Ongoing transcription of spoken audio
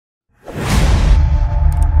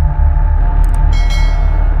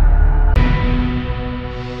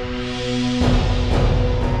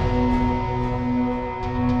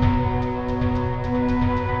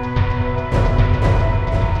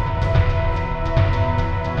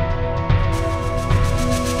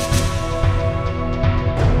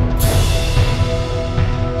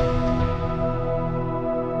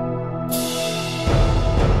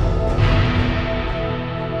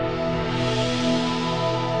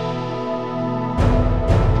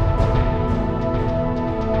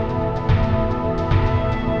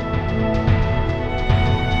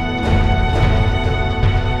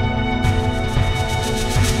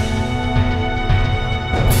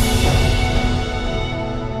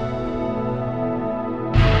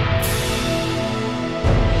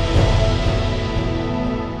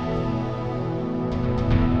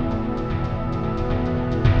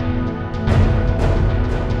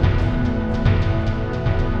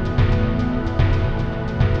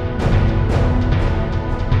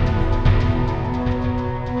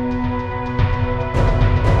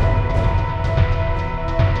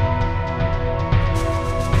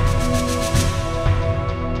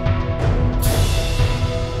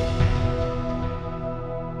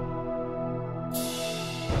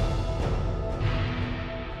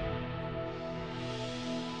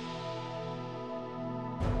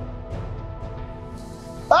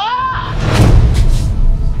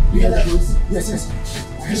hear that voice? Yes, yes.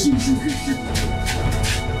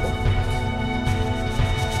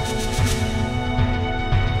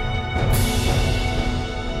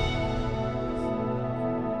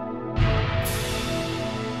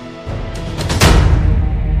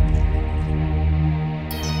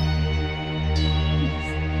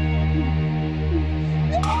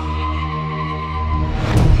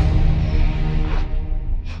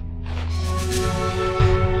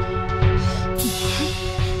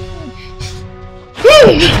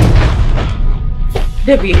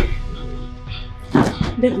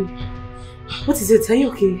 Debbie, what is it? Are you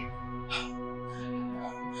okay?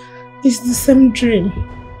 It's the same dream.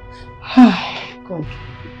 God.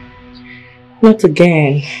 Not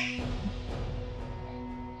again.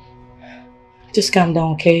 Just calm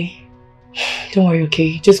down, okay? Don't worry,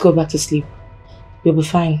 okay? Just go back to sleep. You'll be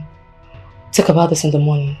fine. Talk about this in the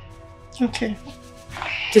morning. Okay.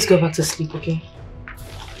 Just go back to sleep, okay?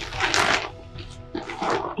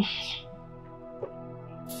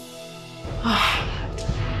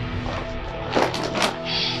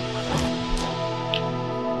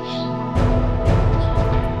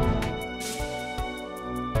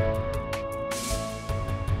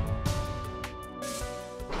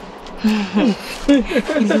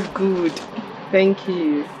 You look good. Thank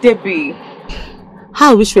you. Debbie,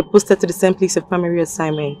 how I wish we were posted to the same place of primary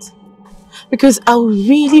assignment. Because I will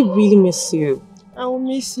really miss you. I will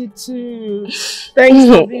miss you too. Thanks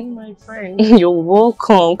for being my friend. You're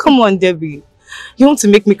welcome. Come on, Debbie. You want to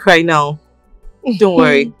make me cry now? Don't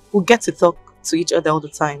worry. We'll get to talk to each other all the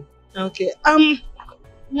time. Okay.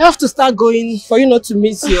 You have to start going for you not to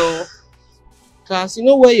miss your class. You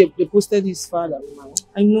know where they posted his father now.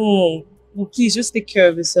 I know. Well, please just take care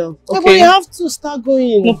of yourself. Okay. Yeah, but you have to start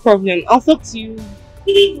going. No problem. I'll talk to you.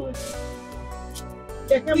 Yeah,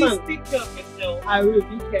 come Please on. take care of yourself. I will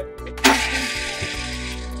be careful.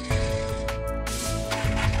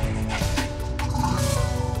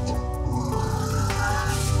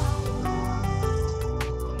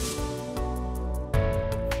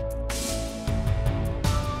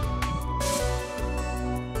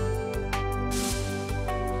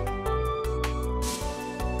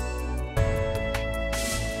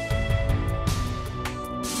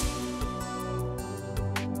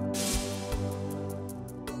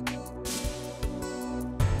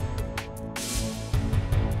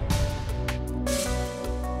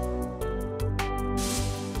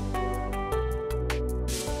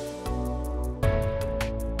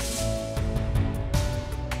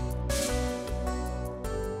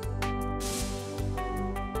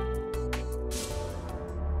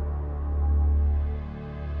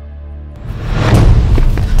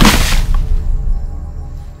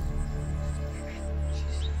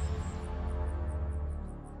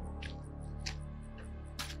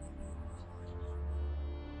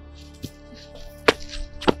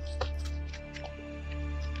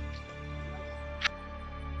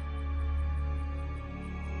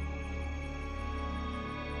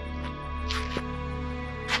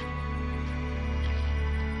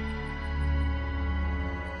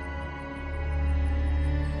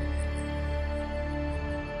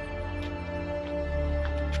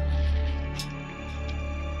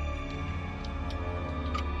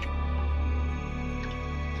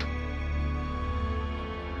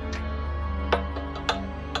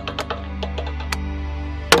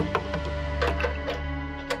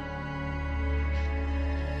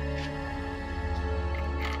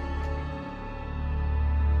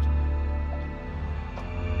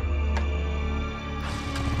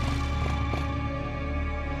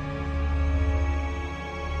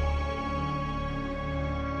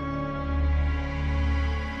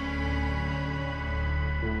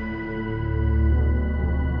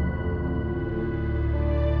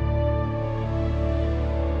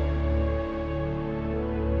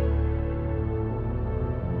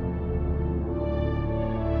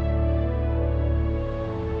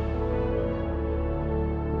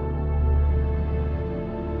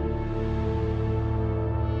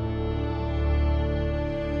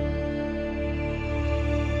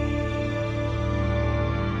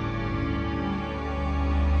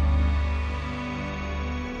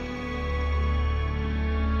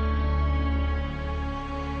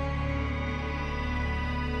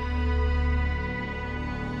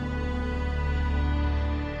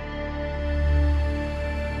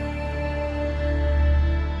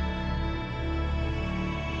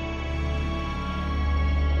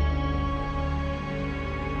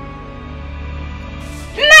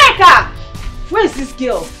 Where is this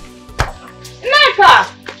girl? Naka!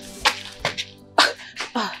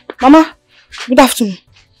 Mama, good afternoon.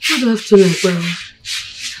 Good afternoon,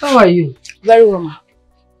 Kwame. How are you? Very well, ma.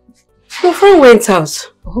 Your friend went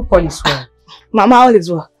out. I hope all is well. Mama, all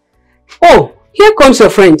is well. Oh, here comes your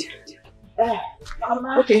friend.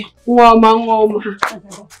 Mama. Okay. Mama.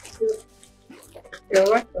 You're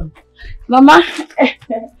welcome. Mama,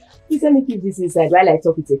 please let me keep this inside while I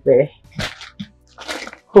talk with Ekpere.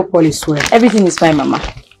 Hope all is well. Everything is fine, Mama.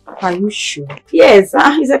 Are you sure? Yes,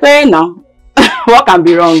 it's Ekpere now. What can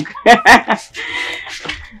be wrong?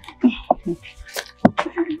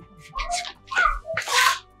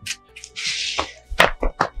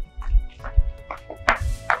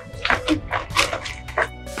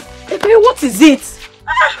 What is it?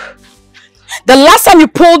 The last time you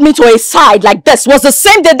pulled me to a side like this was the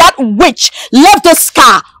same day that witch left a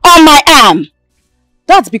scar on my arm.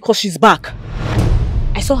 That's because she's back.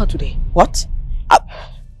 I saw her today. What?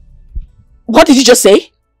 What did you just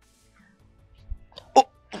say? Oh,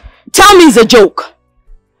 tell me it's a joke.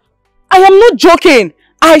 I am not joking.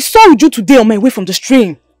 I saw Uju today on my way from the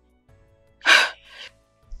stream.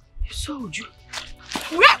 You saw Uju?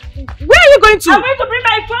 Where are you going to? I'm going to bring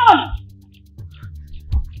my phone.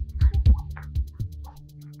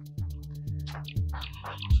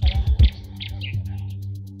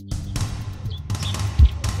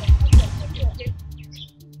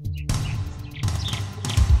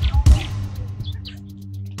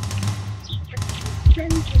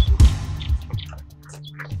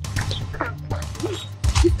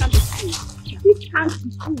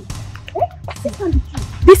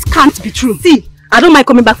 This can't be true. See, I don't mind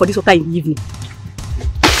coming back for this water in the evening.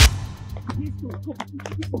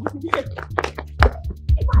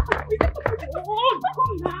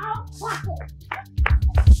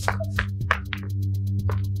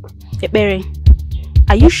 Ekpere,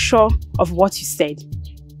 are you sure of what you said?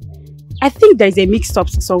 I think there is a mix-up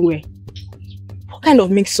somewhere. What kind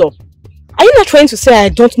of mix-up? Are you not trying to say I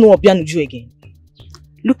don't know Obianuju again?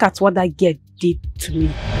 Look at what that girl did to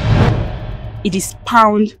me. It is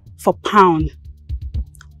pound for pound.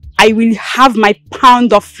 I will have my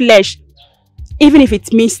pound of flesh, even if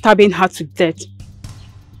it means stabbing her to death.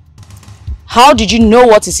 How did you know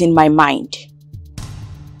what is in my mind?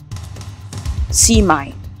 See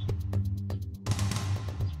mine.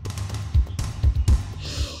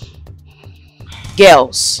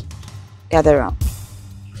 Girls, gather round.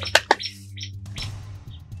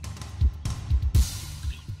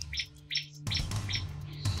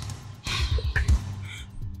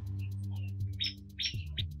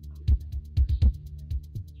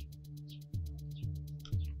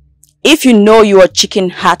 If you know you are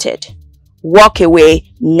chicken-hearted, walk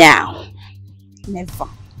away now. Never.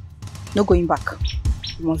 No going back.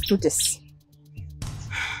 We must do this.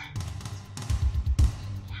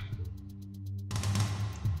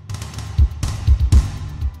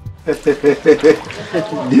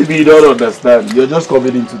 Maybe you don't understand. You're just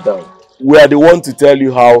coming into town. We are the one to tell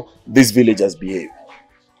you how this village has behaved.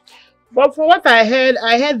 But from what I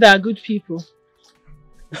heard they are good people.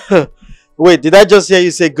 Wait, did I just hear you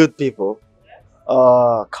say good people?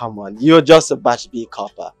 Oh, come on. You're just a batch B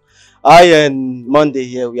copper. I and Monday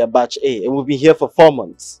here, we are batch A, and we've been here for 4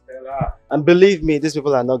 months. And believe me, these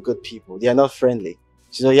people are not good people. They are not friendly.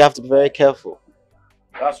 So you have to be very careful.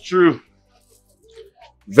 That's true.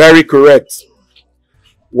 Very correct.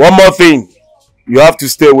 One more thing. You have to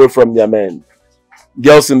stay away from their men.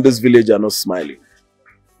 Girls in this village are not smiling.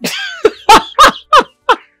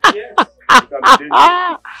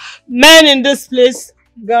 Men in this place,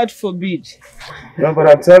 God forbid. No, but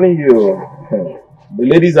I'm telling you, the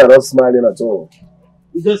ladies are not smiling at all.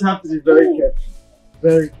 You just have to be very careful.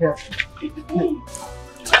 Very careful.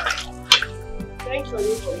 Thanks for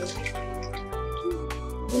you.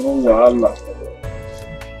 Oh, Allah.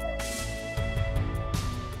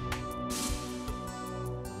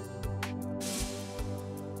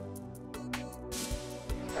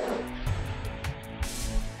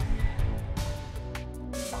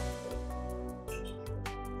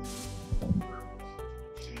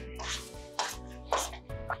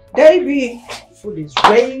 Baby, food is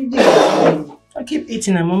ready. I keep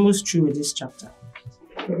eating. I'm almost through with this chapter.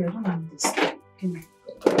 Baby, I don't want this.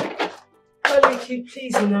 Oliki,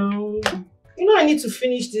 please now. You know I need to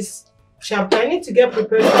finish this chapter. I need to get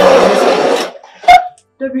prepared for this.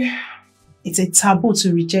 Baby, it's a taboo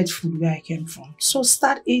to reject food where I came from. So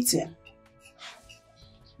start eating.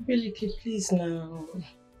 Oliki, please now.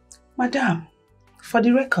 Madam, for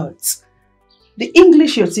the records, the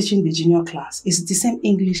English you're teaching the junior class is the same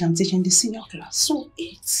English I'm teaching the senior class. So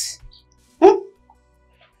eat.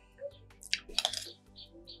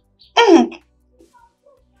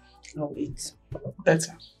 No, eat.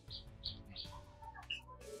 Better.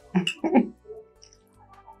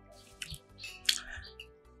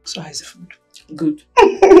 So how's the food? Good.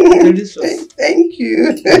 Delicious. Thank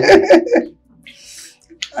you.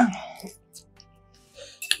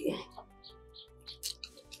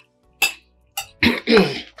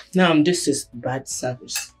 Now, this is bad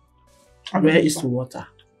service. Where is the water?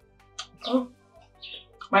 Oh,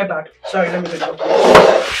 my bad. Sorry, let me get it up.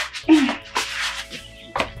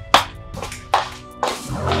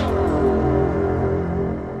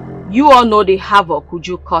 You all know the havoc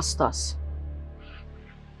Uju caused us.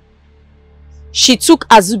 She took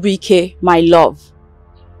Azubike, my love.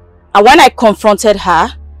 And when I confronted her,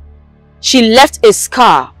 she left a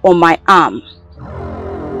scar on my arm.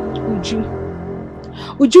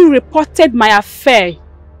 Uju reported my affair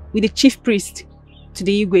with the chief priest to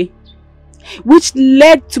the Igwe, which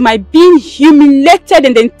led to my being humiliated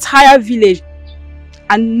in the entire village,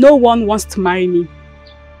 and no one wants to marry me.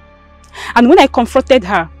 And when I confronted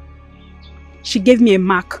her, she gave me a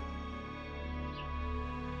mark.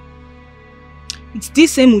 It's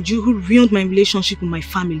this same Uju who ruined my relationship with my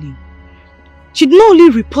family. She not only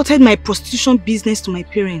reported my prostitution business to my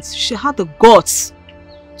parents, she had the guts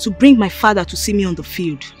to bring my father to see me on the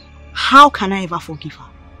field. How can I ever forgive her?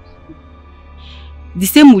 The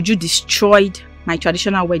same Uju destroyed my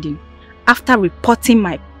traditional wedding after reporting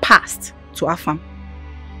my past to Afam.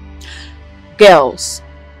 Girls,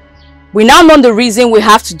 we now know the reason we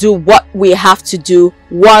have to do what we have to do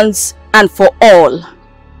once and for all.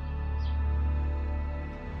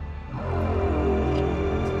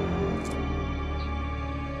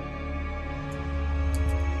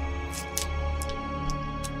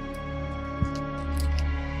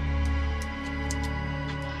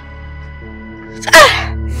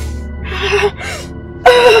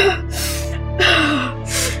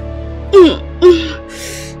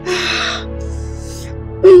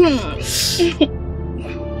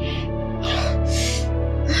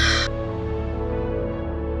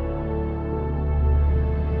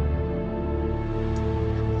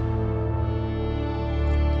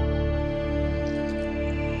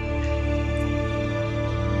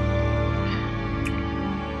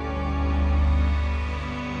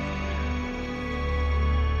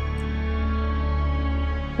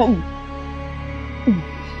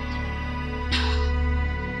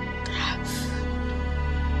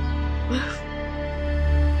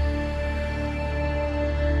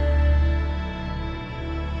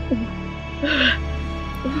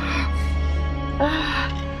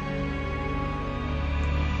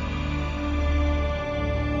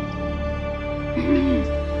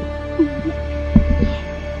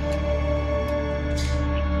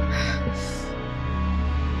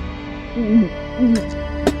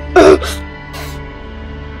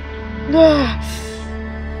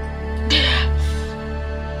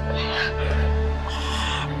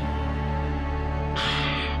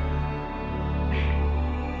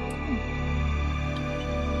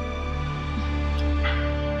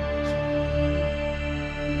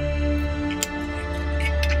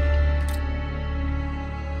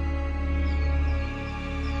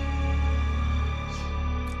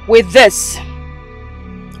 With this,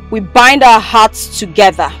 we bind our hearts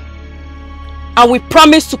together and we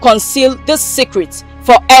promise to conceal this secret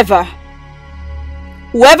forever.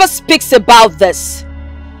 Whoever speaks about this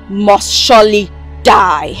must surely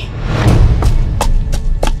die.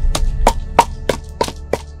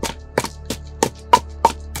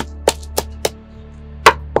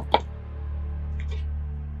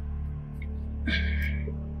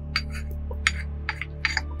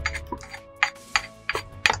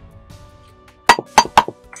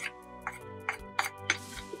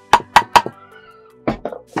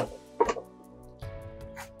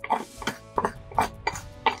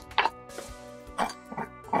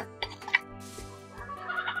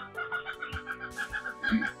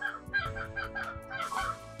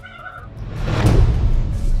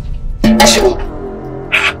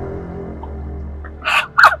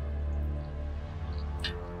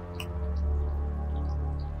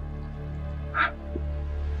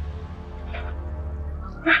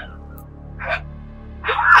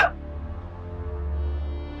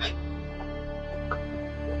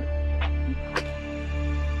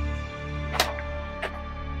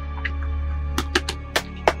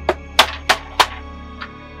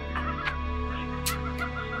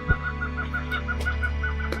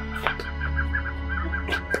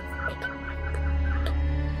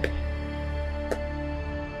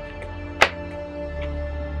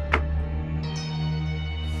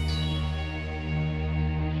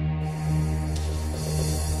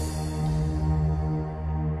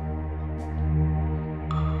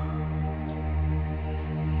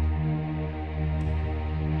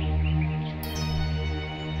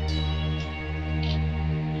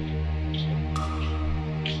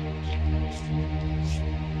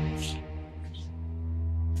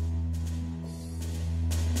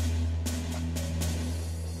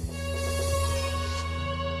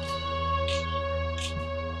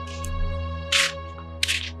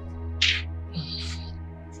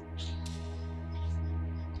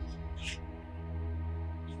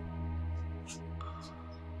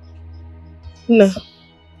 Nna,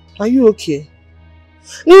 are you okay?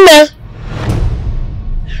 Nna!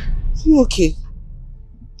 Are you okay?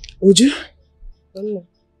 Uju? Nna.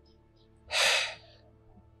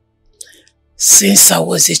 Since I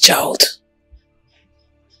was a child,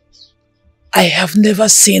 I have never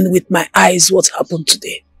seen with my eyes what happened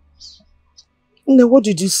today. Nna, what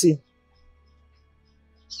did you see?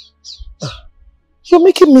 You're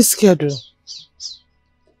making me scared, though.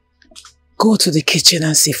 Go to the kitchen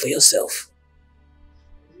and see for yourself.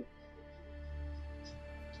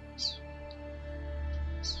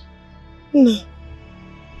 No.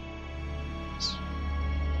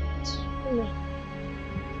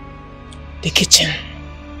 The kitchen.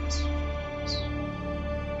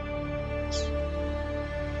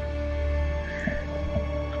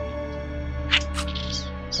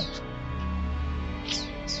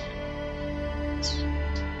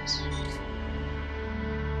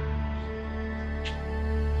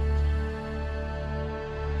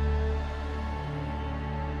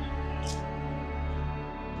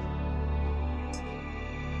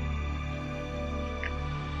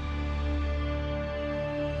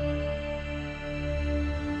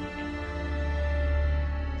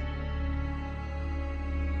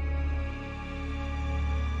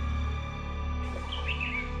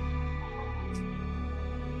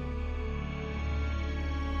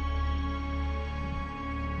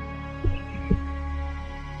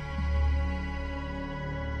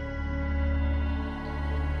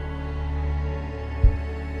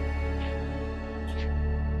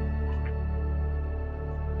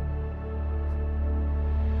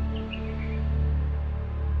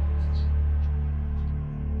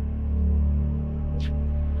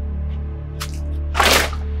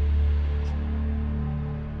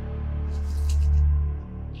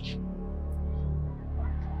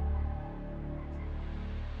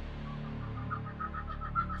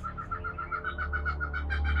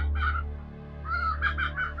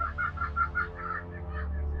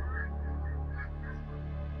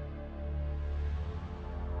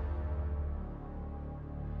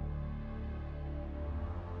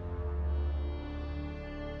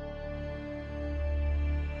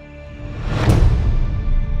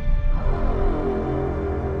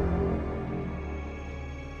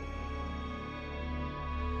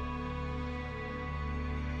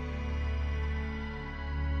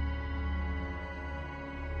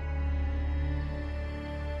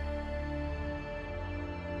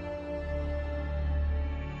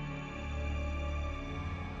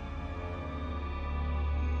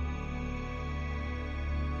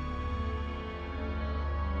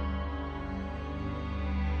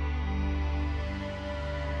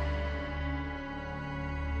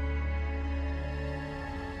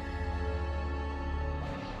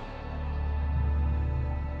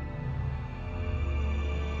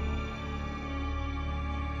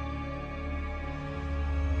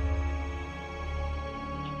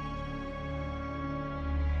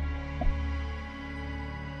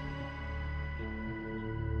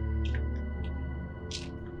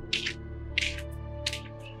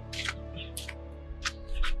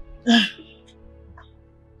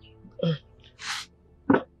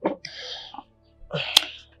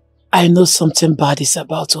 I know something bad is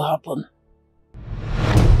about to happen.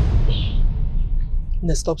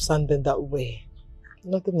 Now stop sounding that way.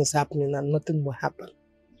 Nothing is happening and nothing will happen.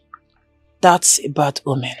 That's a bad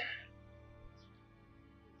omen.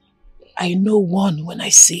 I know one when I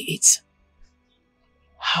see it.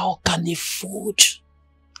 How can a food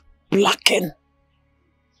blacken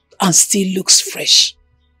and still looks fresh?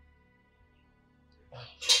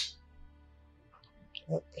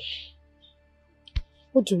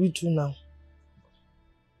 What do we do now?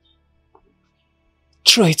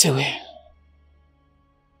 Throw it away.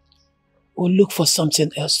 Or look for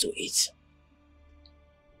something else to eat.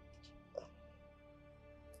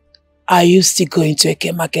 Are you still going to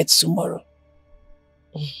Eke Market tomorrow?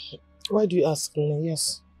 Why do you ask me?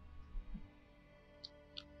 Yes.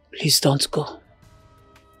 Please don't go.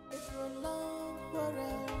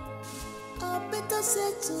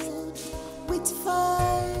 With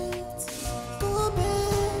fight, go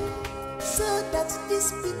back, so that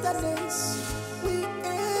this bitterness we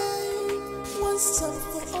end once and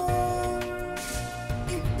for all.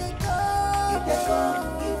 If they go,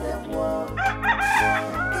 give them war.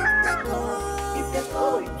 If they go,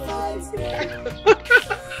 fight.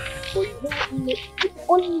 But you know,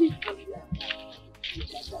 only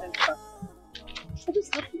I just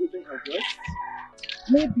have to be there, right?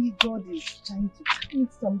 Maybe God is trying to change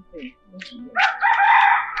something. Maybe something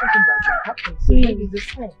that will happen. So maybe it's a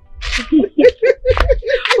sign.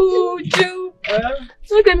 Oh, Joe.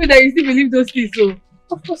 Don't tell me that you still believe those things, so.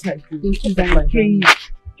 Of course I do. This is archaic.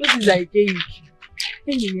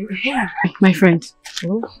 Anyway, my friend, I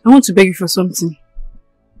want to beg you for something.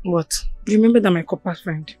 What? You remember that my copper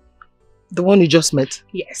friend? The one you just met?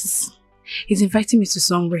 Yes. He's inviting me to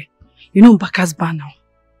somewhere. You know Mbaka's bar now.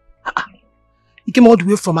 He came all the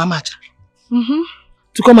way from Amacha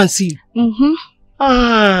to come and see you.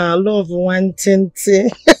 Love one thing.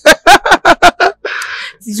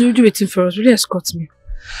 He's already waiting for us. Will you escort me?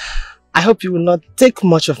 I hope you will not take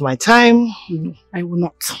much of my time. No, I will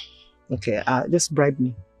not. Okay, just bribe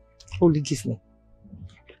me. Only give me.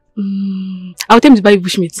 I'll tell him to buy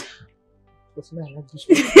bushmeat.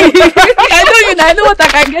 I know you now. I know what I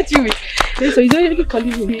can get you with. So he's already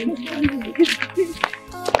calling me.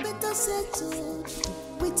 Better settle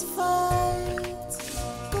with fight,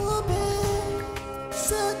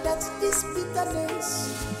 so that this bitterness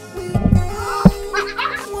will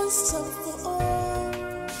end once and for all.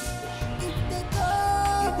 If they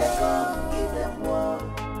come, give them war.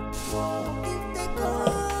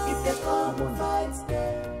 If they come, fight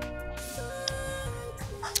them.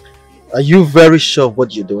 Are you very sure of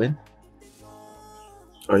what you're doing?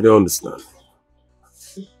 I don't understand.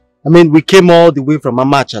 I mean, we came all the way from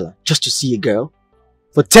Amachala just to see a girl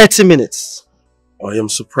for 30 minutes. I am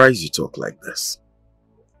surprised you talk like this.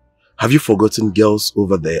 Have you forgotten girls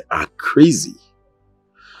over there are crazy?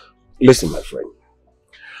 Listen, my friend.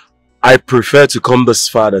 I prefer to come this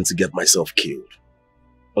far than to get myself killed.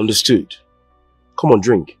 Understood? Come on,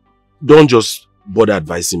 drink. Don't just bother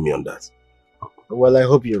advising me on that. Well, I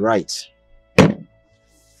hope you're right.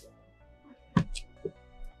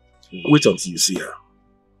 Wait until you see her.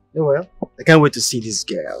 Yeah, well, I can't wait to see this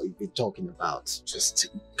girl you've been talking about. Just,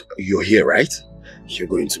 you're here, right? You're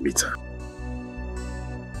going to meet her.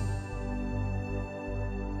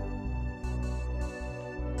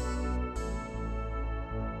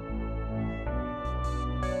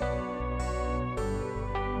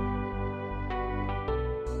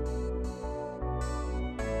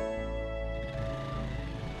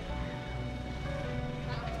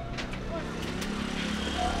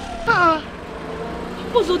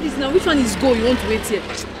 What's all this now? Which one is go? You want to wait here?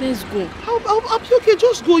 Let's go. I'll be okay.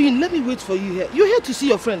 Just go in. Let me wait for you here. You're here to see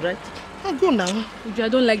your friend, right? I'll go now. Uju, I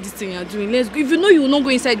don't like this thing you're doing. Let's go. If you know you will not go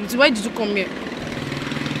inside with you, why did you come here?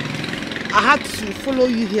 I had to follow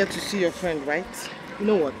you here to see your friend, right? You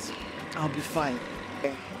know what? I'll be fine.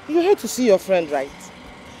 You're here to see your friend, right?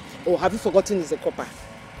 Oh, have you forgotten he's a copper?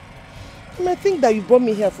 You might think that you brought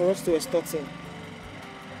me here for us to extort him.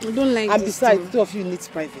 I don't like and this besides, thing. two of you need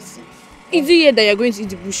privacy. Is it here that you're going to eat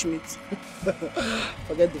the bushmeat?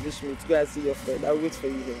 Forget the bushmeat. Go and see your friend. I'll wait for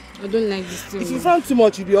you here. I don't like this thing. If you frown too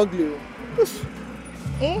much, you'll be ugly.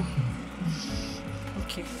 Okay.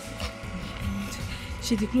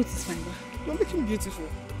 She, the clothes is fine. You're looking beautiful.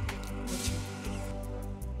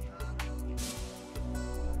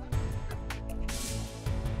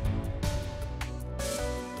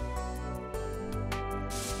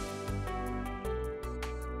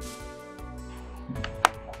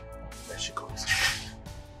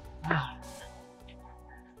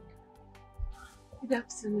 Good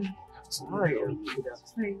afternoon. Sorry,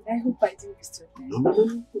 I hope I didn't disturb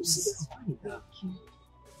you.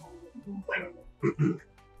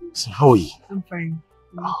 So how are you? I'm fine.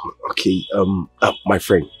 Oh, okay, my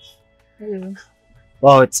friend. Hello.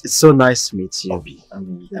 Wow, it's so nice to meet you. I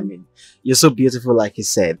mean, you're so beautiful, like he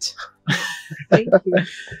said. Thank you.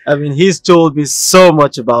 I mean, he's told me so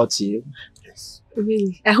much about you. Yes.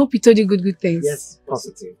 Really? I hope he told you good things. Yes,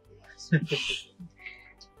 positive.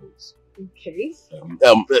 Okay.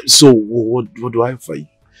 So what do I have for you?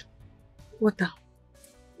 Water.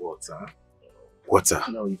 Water? Water?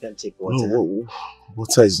 No, you can't take water. No,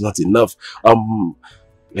 water is not enough.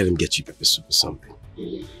 Let him get you pepper soup or something.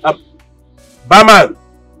 Barman!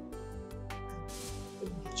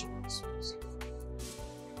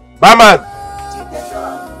 Barman!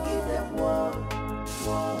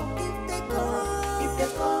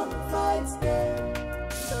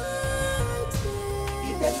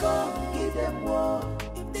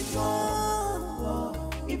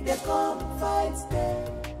 If they come, fight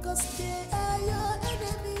them, 'cause they are your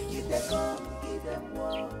enemy. If they come, give them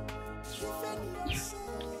war. Defend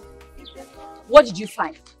yourself. If they come. What did you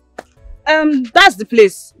find? That's the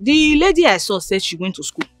place. The lady I saw said she went to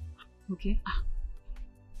school. Okay.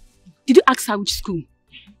 Did you ask her which school?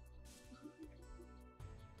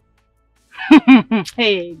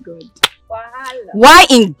 Hey, God. Why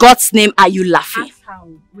in God's name are you laughing? Ask her.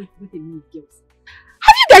 Wait a minute, girls.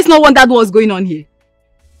 Have you guys not wondered what's going on here?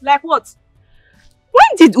 Like what?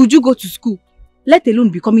 When did Uju go to school, let alone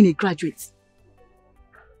becoming a graduate?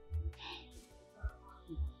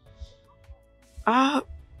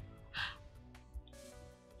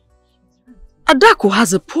 Adako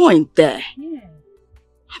has a point there. Yeah.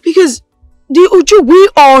 Because the Uju we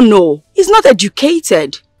all know is not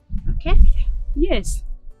educated. Okay. Yes.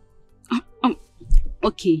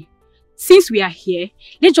 Okay. Since we are here,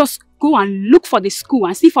 let's just go and look for the school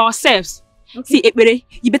and see for ourselves. Okay. See, Ekpere,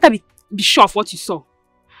 you better be sure of what you saw.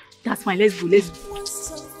 That's fine. Let's go. Let's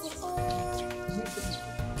go.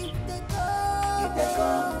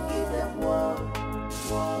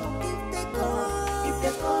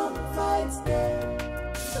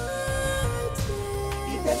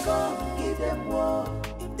 Give them war.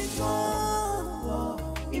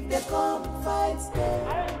 If they come, fight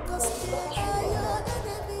them. Cause they are your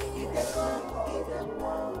enemy. If they come, give them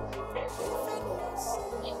war. Defend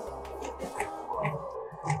yourself. If they come.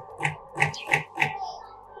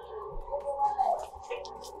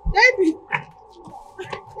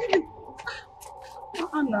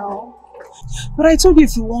 Now. But I told you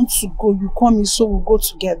if you want to go, you call me so we'll go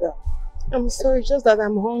together. I'm sorry, just that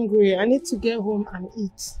I'm hungry. I need to get home and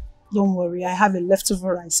eat. Don't worry, I have a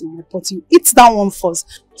leftover rice in my pot. You eat that one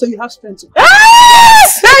first, so you have strength to.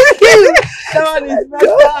 Thank you! That one is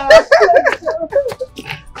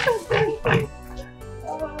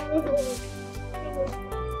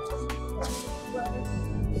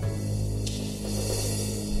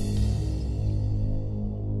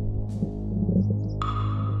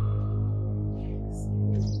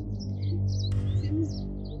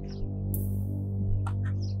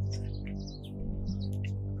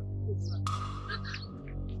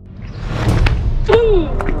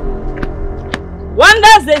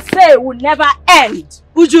Wonders they say will never end.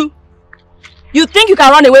 Uju, you think you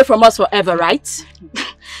can run away from us forever, right?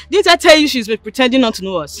 Didn't I tell you she's been pretending not to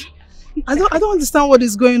know us? I don't understand what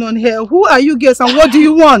is going on here. Who are you girls and what do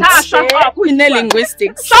you want? Shut up. Who is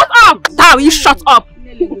linguistics? Shut up! Will you shut up?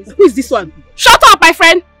 Who is this one? Shut up, my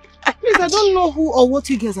friend! Please, I don't know who or what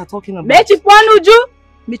you guys are talking about.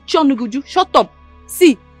 Uju, shut up.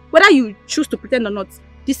 See, whether you choose to pretend or not,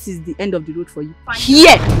 this is the end of the road for you.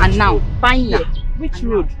 Here and now. Fine here. Which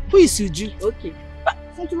road? Who is Uju? Okay.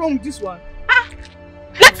 Something wrong with this one.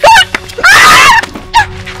 Let's go!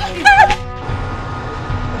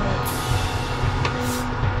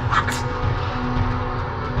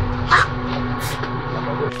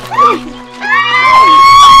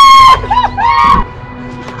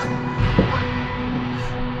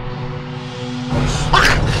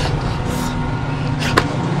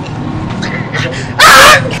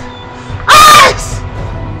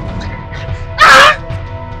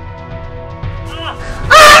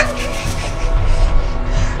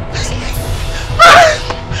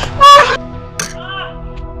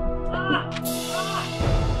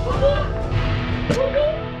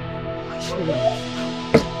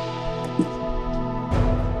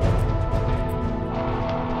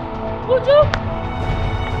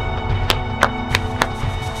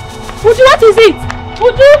 Uju, what is it?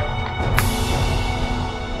 Uju?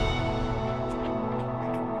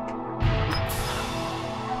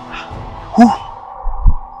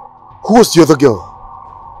 Who was the other girl?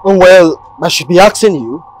 Oh, well, I should be asking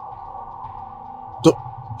you.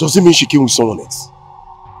 Does it mean she came with someone else?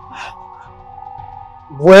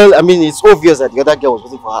 Well, I mean, it's obvious that the other girl was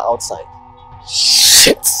waiting for her outside.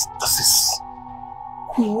 Shit! This is...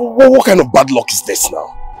 What kind of bad luck is this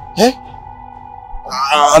now? Eh?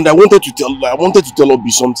 And I wanted to tell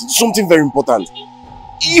Obi something very important.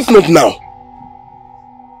 If not now.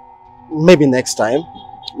 Maybe next time.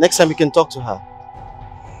 Next time we can talk to her.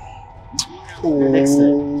 Next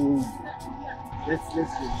time. Let's go.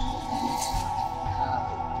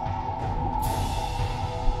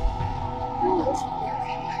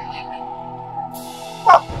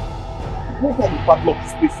 What kind of bad luck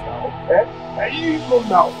is this now? Eh? You know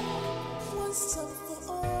now.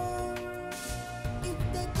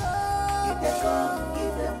 If they come,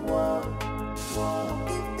 give them war.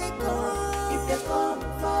 If they come,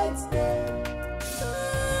 fight them.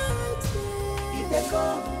 If they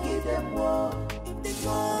come, give them war.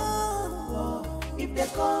 If they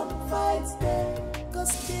come, fight them.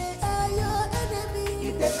 Cause they are your enemy.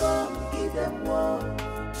 If they come, give them war.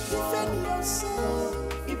 Defend yourself.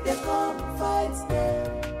 If they come, fight them.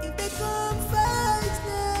 If they come, fight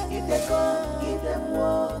them. If they come, give them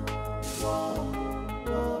war.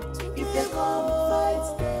 If they come, fight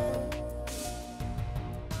them.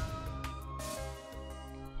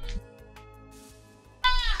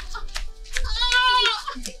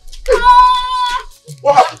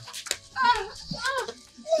 What happened?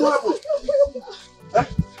 What happened? Huh?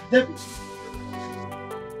 David?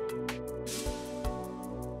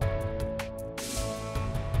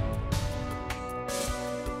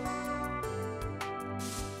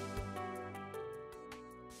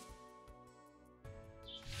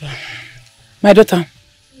 My daughter,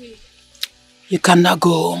 you can now go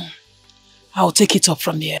home. I'll take it up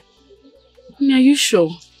from here. Are you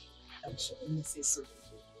sure? I'm sure. Let me say so.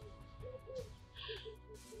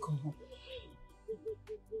 Go home.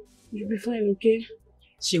 You'll be fine, okay?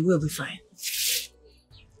 She will be fine.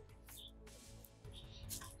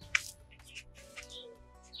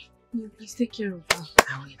 Yeah, please take care of her.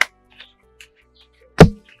 I will.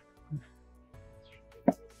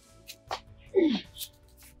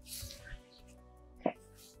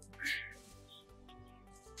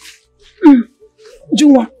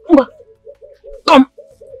 Juma, come.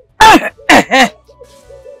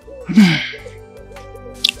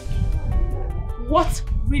 What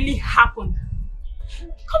really happened?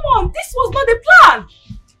 Come on, this was not the plan.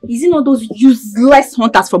 Is it not those useless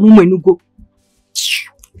hunters from Umenugo?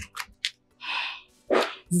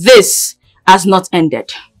 This has not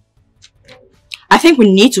ended. I think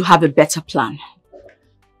we need to have a better plan.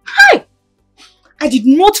 Hi! I did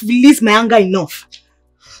not release my anger enough.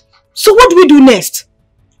 So what do we do next?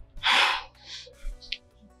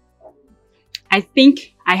 I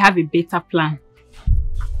think I have a better plan.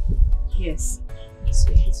 Yes.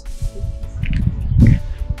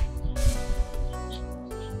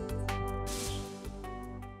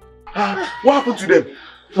 What happened to them?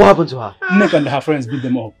 What happened to her? Nick and her friends beat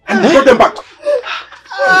them up. And they got them back.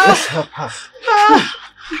 Let's help her.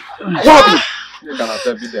 What happened? You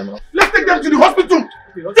cannot beat them up. Let's take them to the hospital.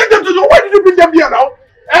 Take them to the... Why did you bring them here now?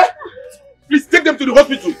 Eh? Please take them to the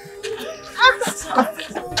hospital.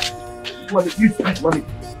 Money, please, money.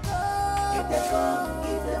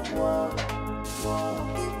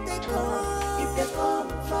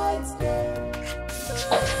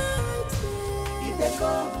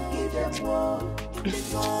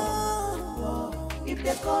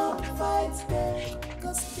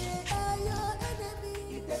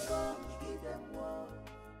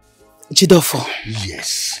 Jidofo.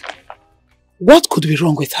 Yes. What could be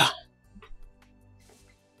wrong with her?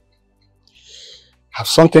 Have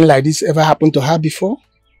something like this ever happened to her before?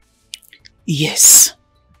 Yes.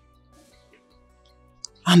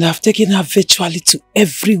 And I've taken her virtually to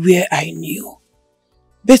everywhere I knew.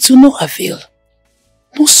 But to no avail.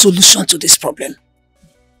 No solution to this problem.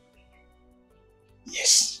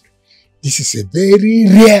 Yes. This is a very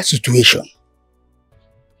rare situation.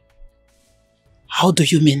 How do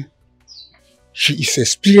you mean? She is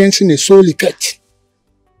experiencing a soul effect.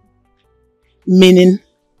 Meaning?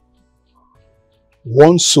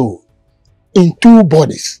 One soul in two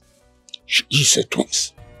bodies. She is a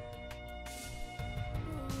twins.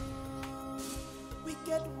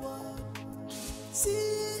 Wicked one,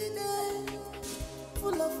 sinner,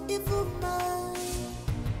 full of evil mind.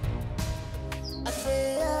 A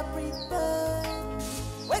prayer prepared,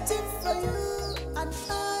 waiting for you, an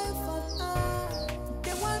eye for eye.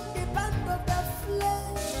 They want the band of the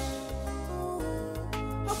flesh.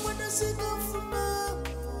 I wanna see them from up.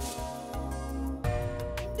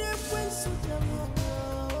 They waste with them.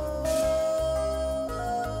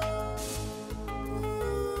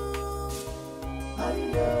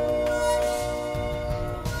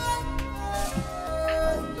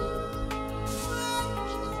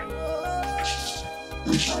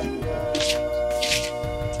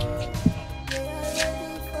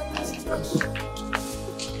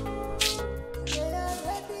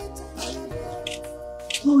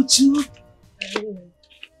 Oju.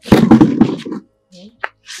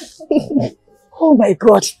 Oh my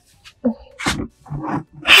God.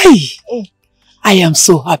 Hi. I am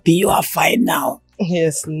so happy you are fine now.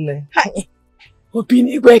 Yes, Nne. Hi.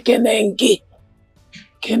 Opinigwe Kenengi.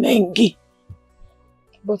 Kenengi.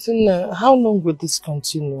 But Nne, how long will this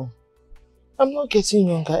continue? I'm not getting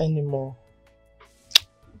younger anymore.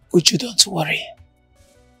 Uju, don't worry.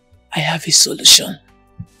 I have a solution.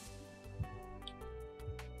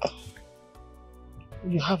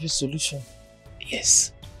 You have a solution?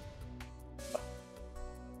 Yes.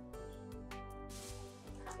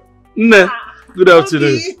 Nne, good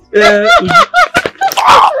afternoon.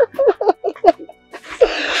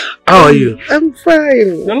 How are you? I'm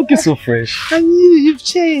fine. You're looking so fresh. I knew you've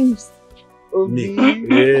changed. Me?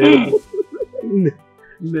 Yeah.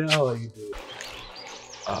 Nne, how are you doing?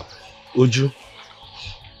 Uju,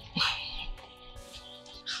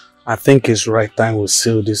 I think it's right time we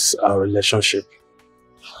seal this our relationship.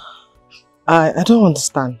 I don't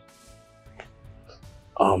understand.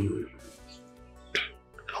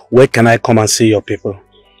 Where can I come and see your people?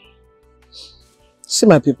 See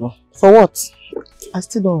my people? For what? I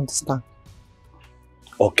still don't understand.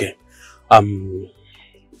 Okay.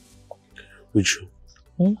 Uju,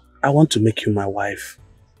 I want to make you my wife.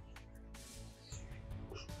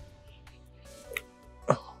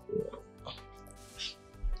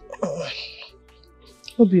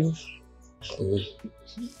 Obi,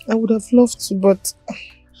 I would have loved to, but...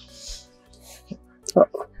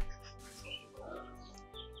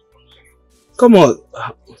 Come on.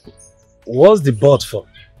 What's the but for?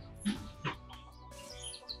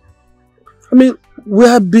 I mean, we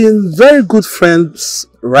have been very good friends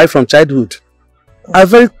right from childhood. A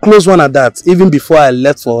very close one at that, even before I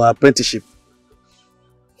left for apprenticeship.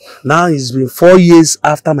 Now it's been 4 years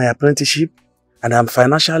after my apprenticeship and I'm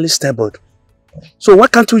financially stable. So why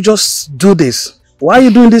can't we just do this? Why are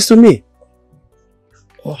you doing this to me?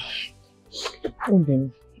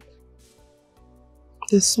 Obi,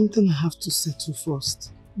 there's something I have to settle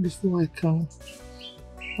first before I can.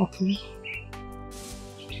 Okay?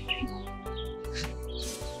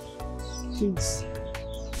 Please.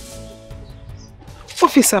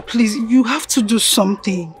 Officer, please, you have to do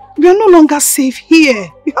something. We are no longer safe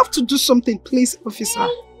here. You have to do something, please, officer.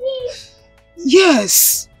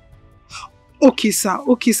 Yes. Okay, sir.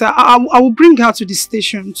 Okay, sir. I will bring her to the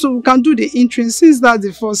station so we can do the entrance since that's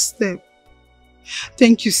the first step.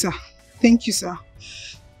 Thank you, sir. Thank you, sir.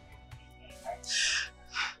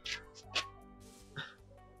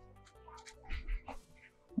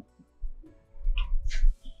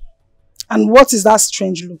 And what is that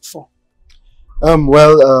strange look for?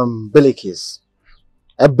 Billikis,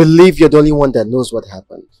 I believe you're the only one that knows what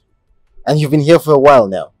happened. And you've been here for a while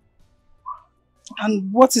now.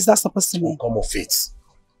 And what is that supposed to mean? Come off it.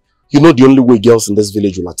 You know the only way girls in this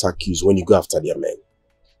village will attack you is when you go after their men.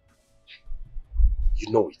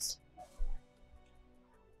 You know it.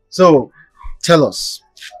 So, tell us,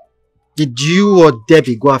 did you or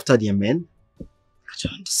Debbie go after their men? I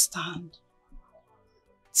don't understand.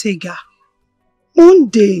 Tega, one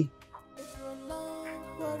day.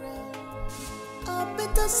 I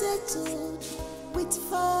better settled with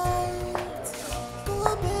fight. Go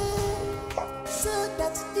back, so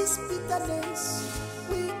that this bitterness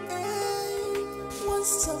we end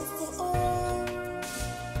once and for all.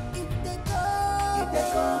 If they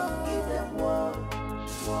come, give them war.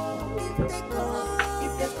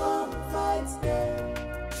 If they come, fight them.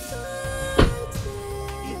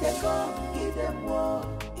 If they come, give them war.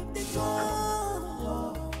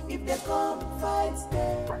 If they come, fight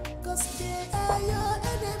them. Cause they are your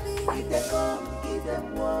enemy. If they come, give them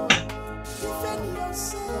war. Defend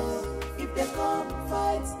yourself. If they come,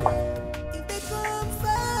 fight them. If they come,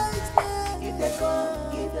 fight them. If they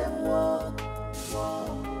come, give them war.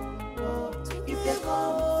 If they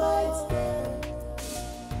come, fight them.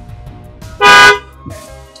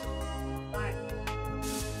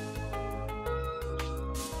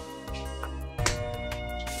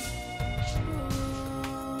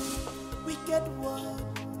 Wicked one,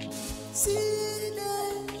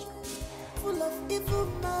 sinner, full of evil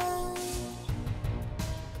mind,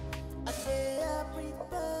 and they are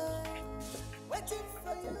prepared, waiting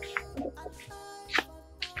for you.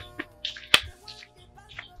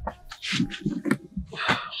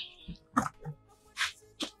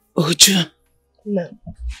 Uju. No.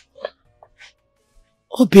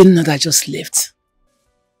 Obinna that just left.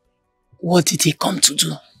 What did he come to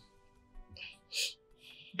do?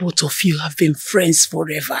 Both of you have been friends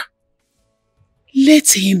forever.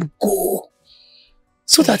 Let him go,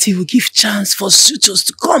 so that he will give chance for suitors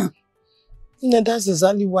to come. No, that's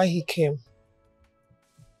exactly why he came.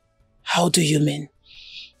 How do you mean?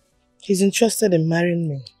 He's interested in marrying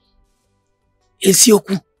me.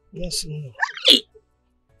 Esioku? Yes, no.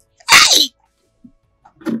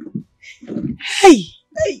 Hey!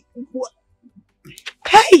 Hey! What?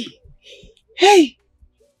 Hey! Hey!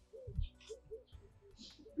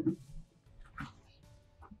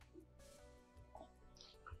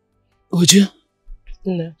 Uju?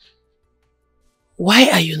 No. Why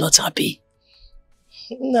are you not happy?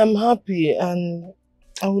 I'm happy and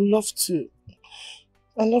I would love to.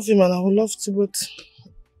 I love him and I would love to, but...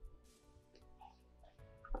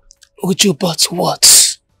 Uju, but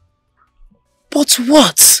what? But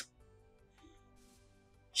what?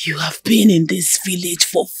 You have been in this village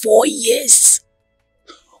for 4 years.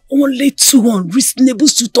 Only 2 unreasonable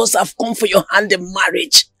suitors have come for your hand in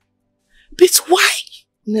marriage. But why?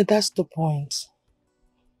 No, that's the point.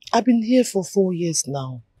 I've been here for 4 years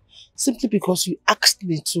now. Simply because you asked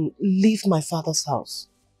me to leave my father's house.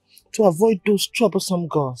 To avoid those troublesome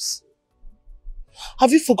girls.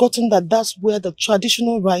 Have you forgotten that that's where the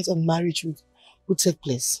traditional rite on marriage would take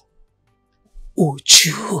place?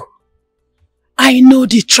 Uju, I know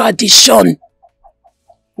the tradition.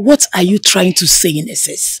 What are you trying to say in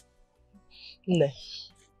essence? No.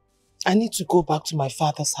 I need to go back to my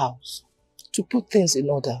father's house to put things in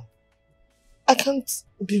order. I can't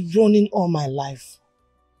be running all my life.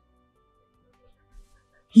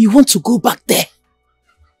 You want to go back there?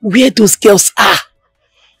 Where those girls are?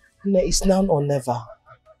 No, it's now or never.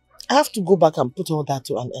 I have to go back and put all that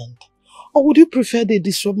to an end. Or would you prefer they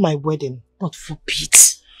disrupt my wedding? But for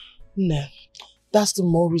Pete. No. That's the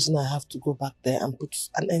more reason I have to go back there and put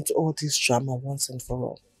an end to all this drama once and for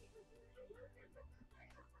all.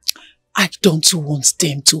 I don't want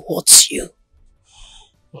them to hurt you.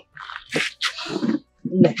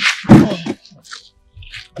 No.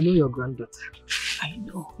 I know your granddaughter. I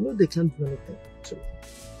know. No, they can't do anything to me.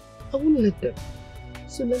 I won't let them.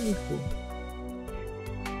 So let me go.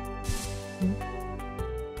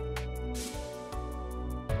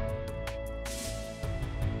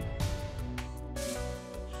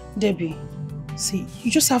 Debbie, see,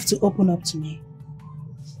 you just have to open up to me.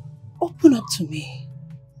 Open up to me.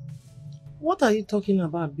 What are you talking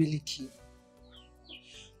about, Billy Key?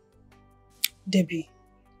 Debbie,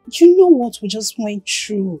 you know what we just went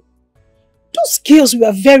through. Those girls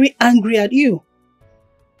were very angry at you.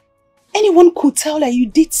 Anyone could tell that you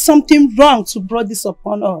did something wrong to brought this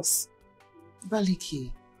upon us.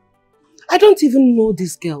 Baliki, I don't even know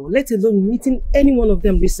this girl, let alone meeting any one of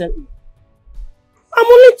them recently. I'm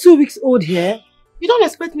only 2 weeks old here. You don't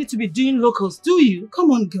expect me to be doing locals, do you?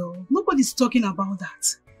 Come on, girl. Nobody's talking about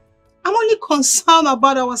that. I'm only concerned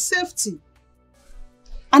about our safety.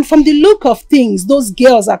 And from the look of things, those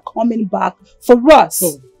girls are coming back for us.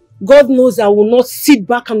 Oh, God knows I will not sit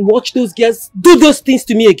back and watch those girls do those things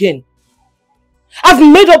to me again. I've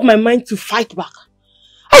made up my mind to fight back.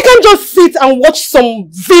 I can't just sit and watch some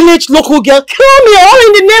village local girl kill me all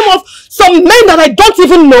in the name of some men that I don't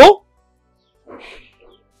even know.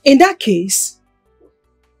 In that case,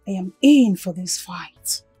 I am in for this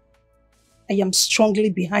fight. I am strongly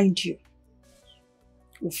behind you.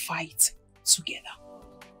 We'll fight together.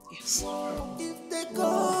 Yes. If they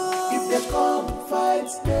come, fight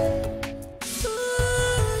them.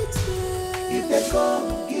 Fight them. If they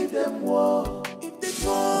come, give them war. If they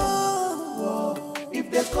come, war. If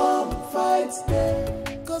they come, fight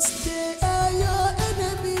them. Cause they are your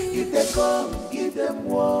enemy. If they come, give them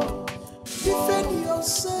war. Defend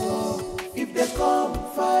yourself. If they come,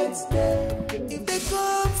 fight them. If they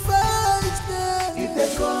come, fight them. If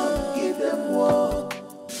they come, give them war.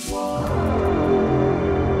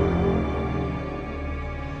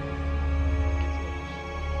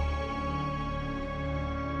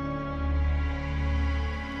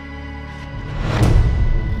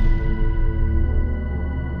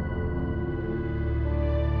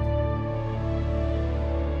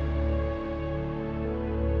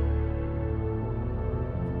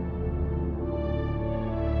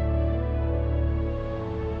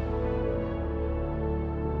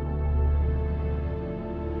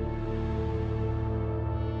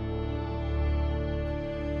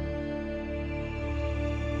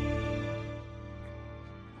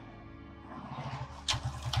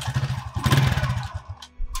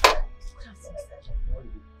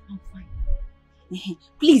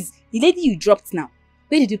 Please, the lady you dropped now,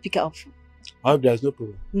 where did you pick her up from? I hope there's no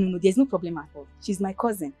problem. No, there's no problem at all. She's my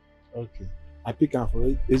cousin. Okay. I pick her for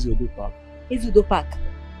Ezudo Park. Ezudo Park.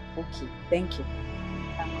 Okay, thank you.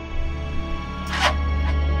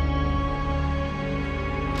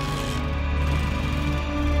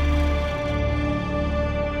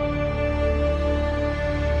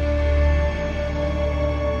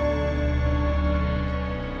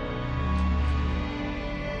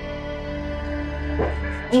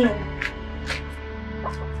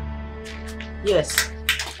 Yes.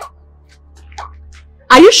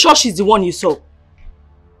 Are you sure she's the one you saw?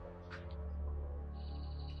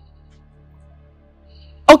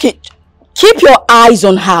 Okay, keep your eyes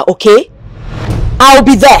on her, okay? I'll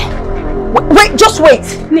be there. Wait, just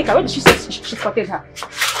wait. Nika, where did she say she spotted her?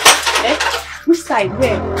 Eh? Which side?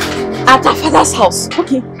 Where? At her father's house.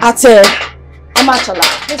 Okay. At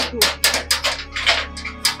Amachala. Let's go.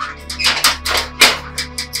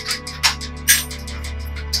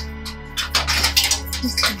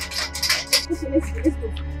 Let's go.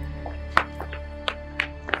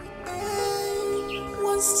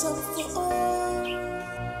 Once and for all,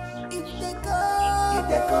 if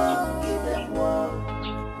they come, give them war.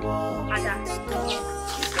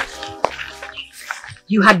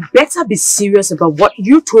 You had better be serious about what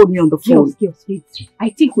you told me on the phone. Girls, wait. I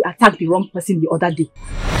think we attacked the wrong person the other day.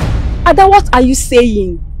 Ada, what are you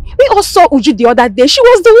saying? We all saw Uju the other day. She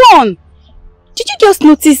was the one. Did you just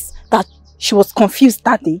notice that she was confused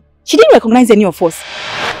that day? She didn't recognize any of us.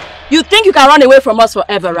 You think you can run away from us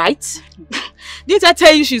forever, right? Didn't I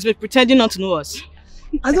tell you she's been pretending not to know us?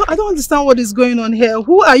 I don't understand what is going on here.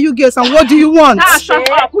 Who are you girls and what do you want? Shut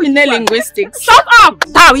up. Who in linguistics? Shut up!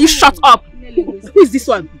 Tao, you shut up. Who is this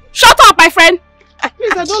one? Shut up, my friend.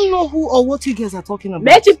 Please, I don't know who or what you guys are talking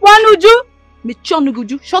about.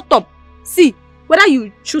 Shut up. See, whether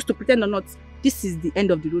you choose to pretend or not, this is the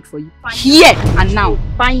end of the road for you. Fine. Here and now.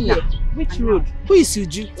 Fine. Here. Which road? Who is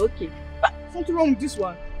Uju? Okay. Something wrong with this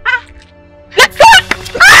one.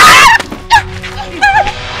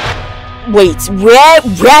 Wait, where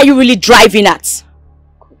are you really driving at?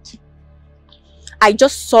 I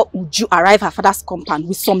just saw Uju arrive at her father's compound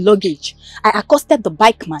with some luggage. I accosted the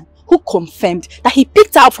bike man who confirmed that he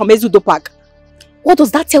picked her up from Ezudo Park. What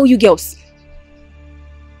does that tell you girls?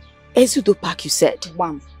 Ezudo Park, you said?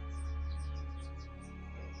 Wow.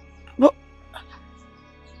 Well,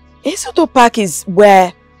 Ezudo Park is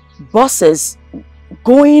where buses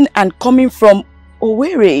going and coming from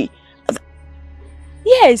Owerri.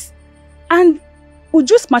 Yes, and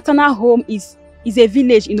Uju's maternal home is a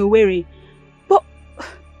village in Owerri. But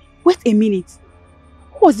wait a minute.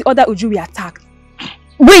 Who was the other Uju we attacked?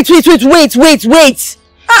 Wait! You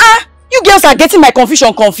girls are getting my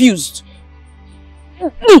confusion confused. We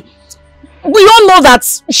all know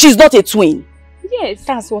that she's not a twin. Yes,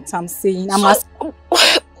 that's what I'm saying.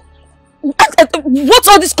 What's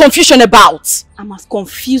all this confusion about? I'm as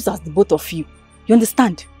confused as the both of you. You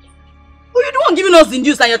understand? Oh, you're the one giving us the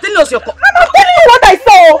news and you're telling us your... I'm telling you what I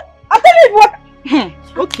saw. I'm telling you what...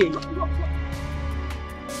 Okay.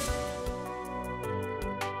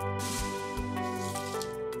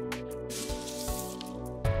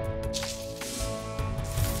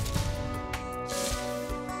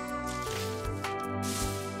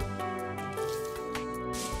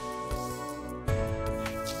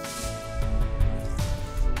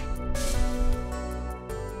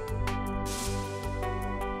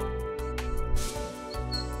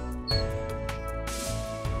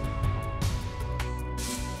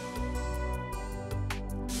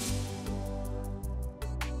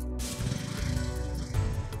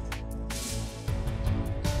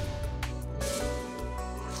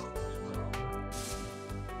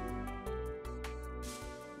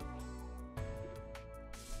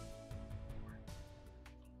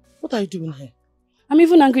 What are you doing here? I'm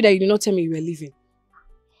even angry that you did not tell me you were leaving.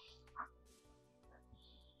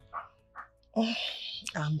 Oh,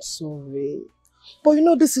 I'm sorry. But you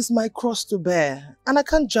know this is my cross to bear and I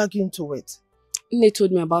can't drag you into it. Nne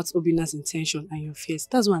told me about Obina's intention and your fears.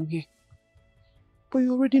 That's why I'm here. But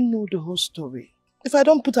you already know the whole story. If I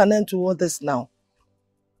don't put an end to all this now,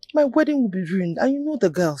 my wedding will be ruined and you know the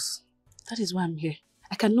girls. That is why I'm here.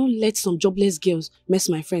 I cannot let some jobless girls mess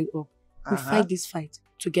my friend up. We fight this fight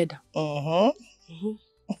together. You're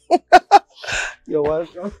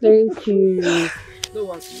welcome. Thank you. No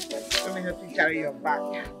one's let me help you carry your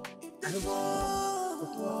bag.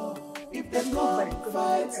 If they come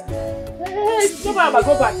fight, hey, go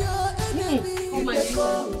back.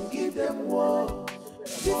 Give them war.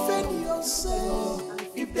 Defend yourself.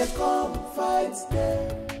 If they come fight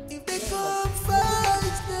them. If they come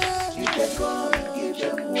fight them. If they come give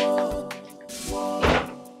them war.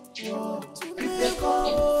 If they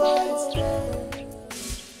come fight them.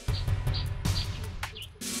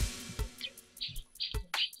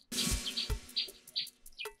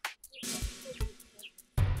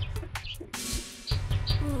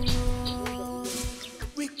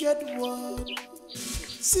 Wicked one.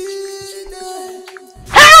 See them.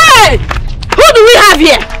 Hey! Who do we have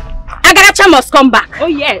here? Agaracha must come back. Oh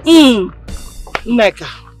yes. Neka.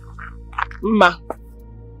 Ma.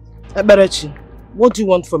 Eberechi, what do you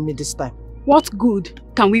want from me this time? What good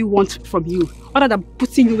can we want from you other than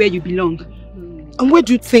putting you where you belong? And where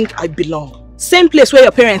do you think I belong? Same place where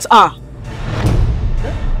your parents are.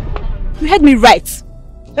 You heard me right.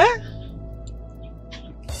 Eh?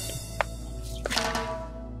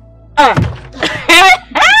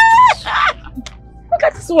 Look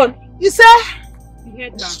at this one. You say? You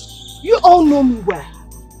heard her. You all know me well.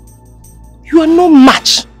 You are no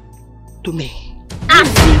match to me.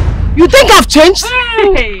 You think I've changed?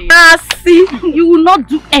 Hey. See, you will not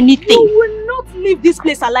do anything. You will not leave this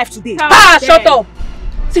place alive today. Shut up.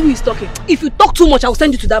 See who is talking. If you talk too much, I will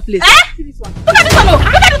send you to that place. See this one. Look at this one. Look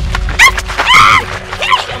at this.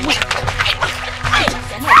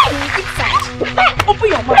 Open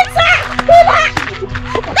your mouth. Next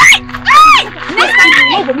time you will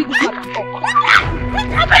not vomit this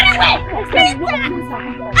one.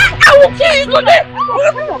 I will kill you today.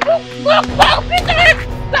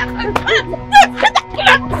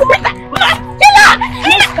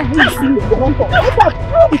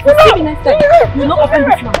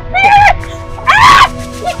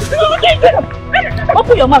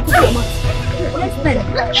 Open your mouth.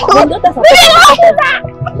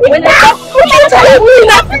 When I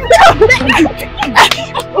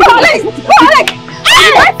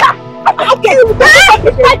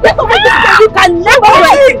You can never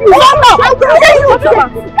rest.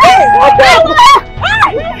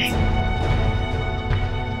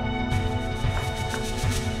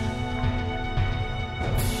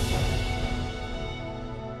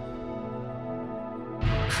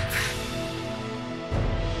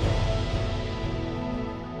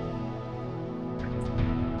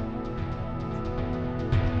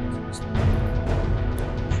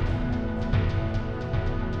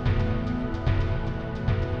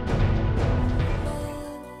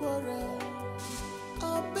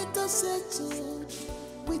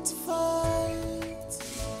 With fight,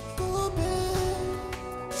 go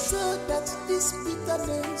back, so that this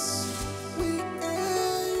bitterness we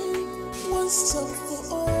end once and for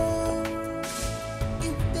all.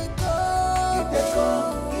 If they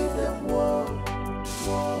come, give them war.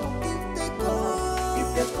 If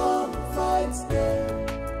they come, fight them.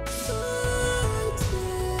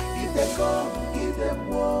 If they come, give them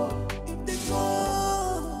war.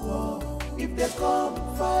 If they come,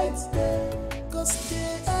 fight them. 'Cause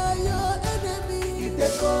they are your enemy. If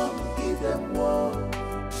they come, give them war.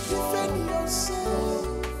 Defend yourself.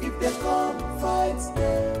 If they come, fight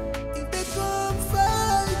them. If they come,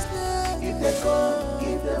 fight them. If they come,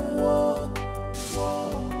 give them war.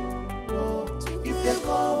 If they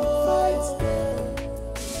come, fight them.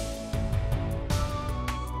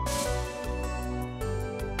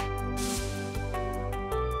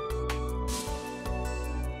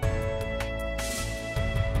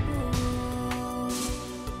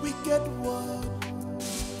 Wicked one,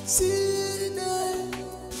 see them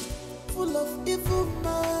full of evil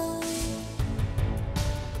mind,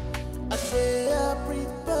 and they are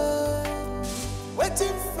prepared,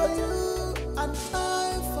 waiting for you, an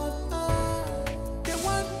eye for an eye. They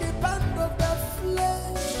want the band of the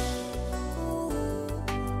flesh.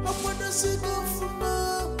 I'm gonna see them from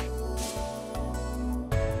up.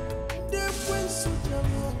 They went to them.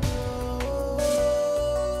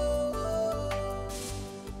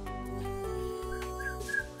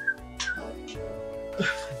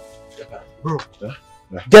 Bro,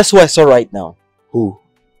 guess who I saw right now? Who?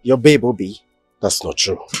 Your babe, Obi. That's not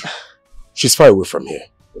true. She's far away from here.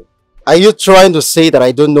 Are you trying to say that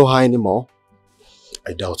I don't know her anymore?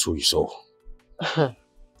 I doubt who you saw.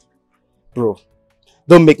 Bro,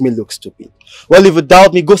 don't make me look stupid. Well, if you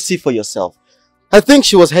doubt me, go see for yourself. I think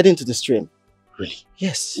she was heading to the stream. Really?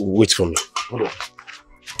 Yes. Wait for me. Hold on.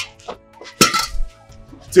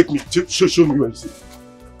 Take me. Show me where you see.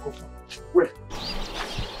 Where?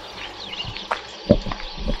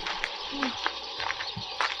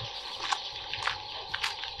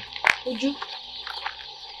 Uju.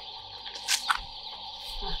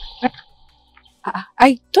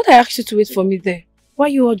 I thought I asked you to wait for me there. Why are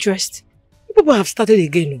you all dressed? You people have started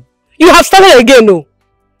again, no? You have started again, no?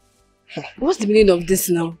 What's the meaning of this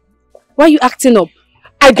now? Why are you acting up?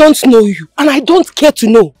 I don't know you, and I don't care to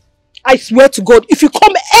know. I swear to God, if you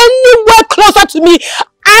come anywhere closer to me,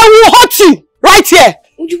 I will hurt you! Right here!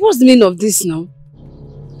 Uju, what's the meaning of this now?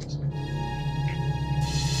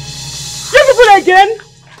 You people again?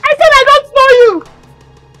 I said I don't know you!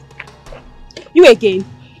 You again?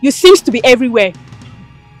 You seems to be everywhere.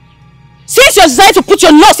 Since you decided to put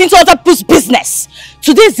your nose into other people's business,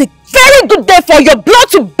 today is a very good day for your blood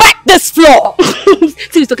to back this floor. Still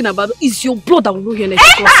he's talking about is your blood that will go here next.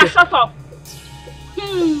 Shut up!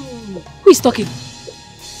 Who is talking?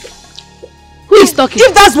 Who is talking?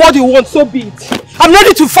 If that's what you want, so be it. I'm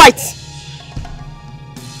ready to fight.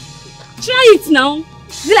 Try it now.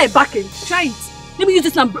 Is it like backing? Try it. Let me use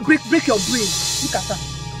this and break your brain. Look at that.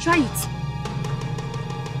 Try it.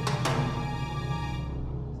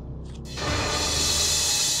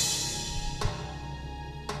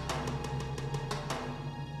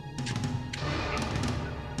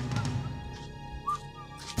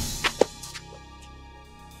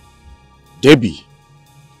 Debbie,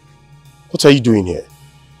 what are you doing here?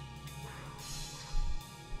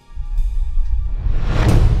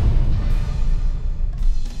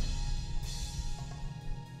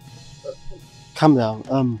 Calm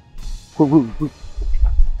down.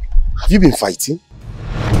 Have you been fighting?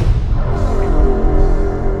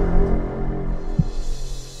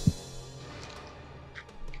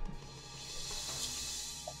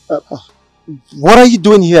 What are you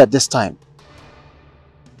doing here at this time?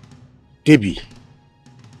 Debbie.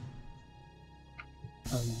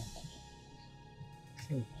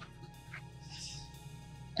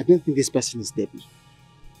 I don't think this person is Debbie.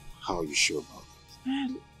 How are you sure about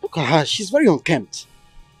that? Look at her, she's very unkempt.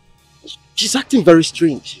 She's acting very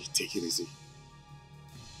strange. Take it easy.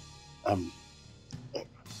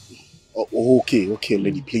 Okay,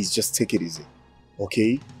 lady, please just take it easy.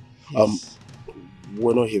 Okay?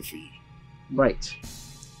 we're not here for you. Right.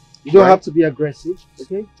 You don't have to be aggressive,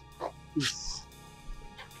 okay? Please.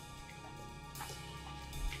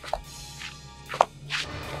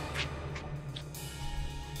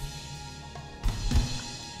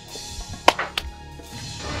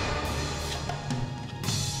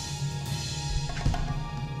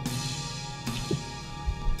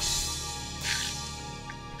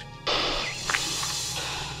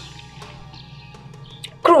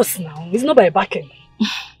 Cross now. It's not by backing.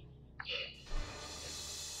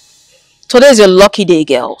 Today's your lucky day,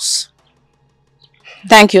 girls.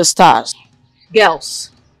 Thank you, stars.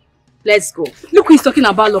 Girls, let's go. Look who he's talking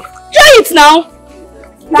about. Look. Try it now.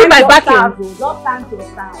 Not by backing. Don't thank your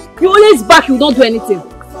style. You always back, you don't do anything.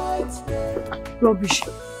 Rubbish.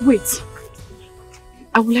 Wait.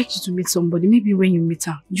 I would like you to meet somebody. Maybe when you meet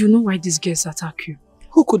her, you know why these girls attack you.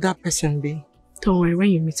 Who could that person be? Don't worry, when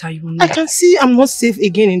you meet her, you will know. I can see I'm not safe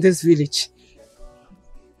again in this village.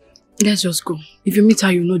 Let's just go. If you meet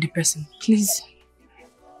her, you know the person. Please.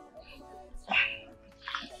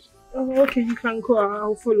 Oh, okay, you can go.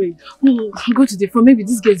 I'll follow you. No, go to the front. Maybe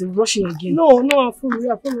these girls are rushing again. No, I'll follow you.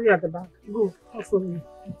 I'll follow you at the back. Go, I'll follow you.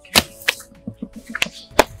 Okay.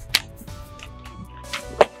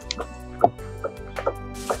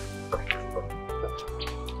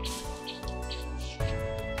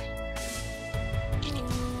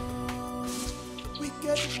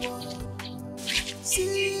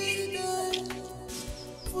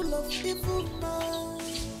 Full of evil mind.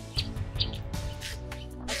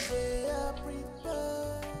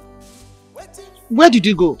 Where did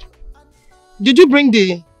you go? Did you bring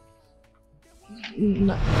the...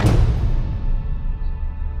 No.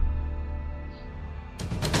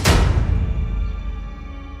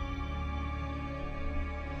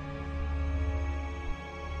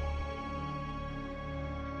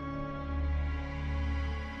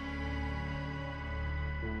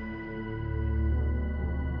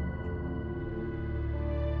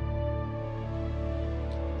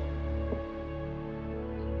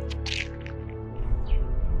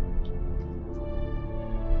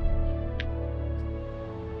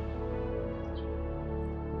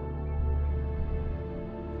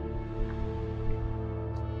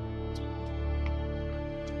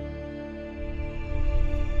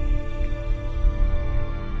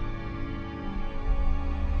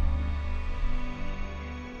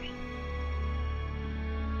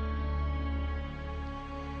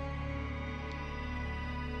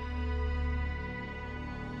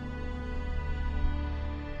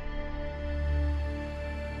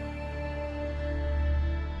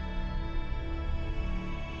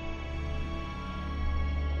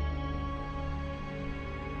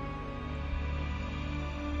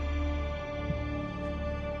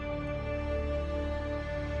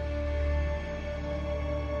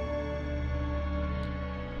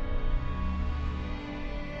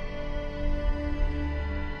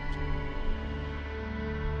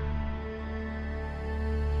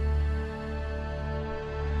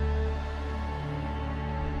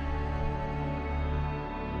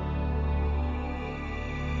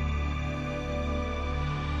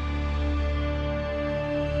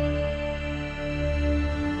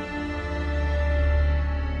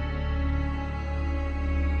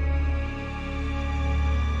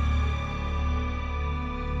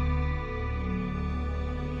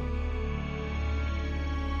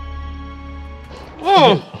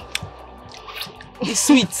 It's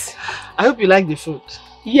sweet. I hope you like the food.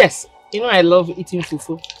 Yes, you know I love eating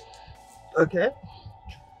fufu. Okay.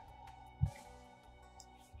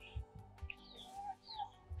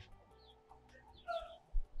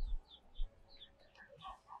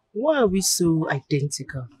 Why are we so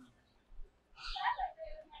identical?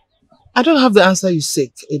 I don't have the answer you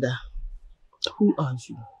seek, Ada. Who are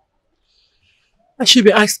you? I should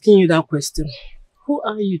be asking you that question. Who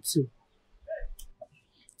are you two?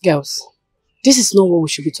 Girls, this is not what we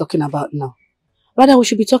should be talking about now. Rather, we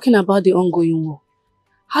should be talking about the ongoing war.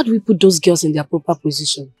 How do we put those girls in their proper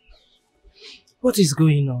position? What is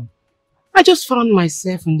going on? I just found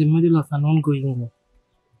myself in the middle of an ongoing war.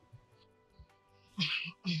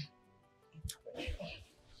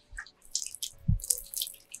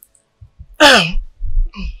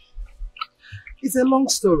 It's a long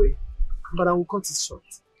story, but I will cut it short.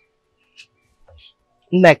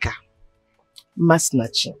 Neka,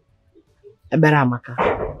 Masnachi, Eberamaka,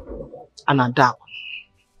 and Adawa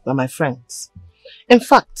were my friends. In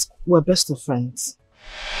fact, we're best of friends.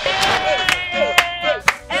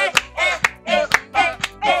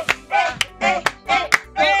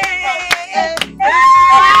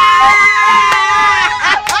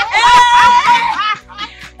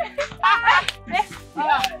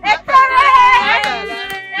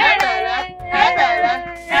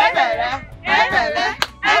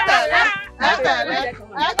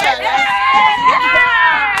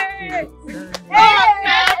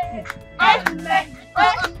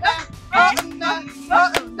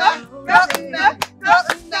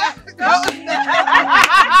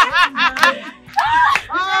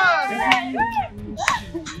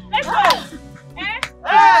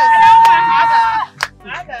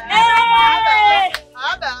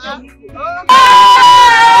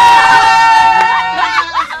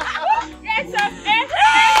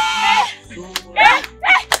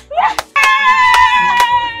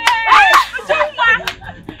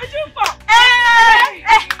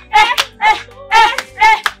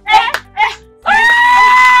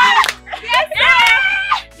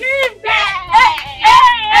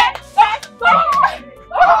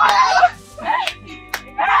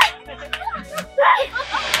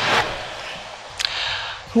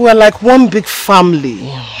 We were like one big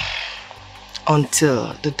family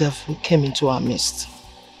until the devil came into our midst.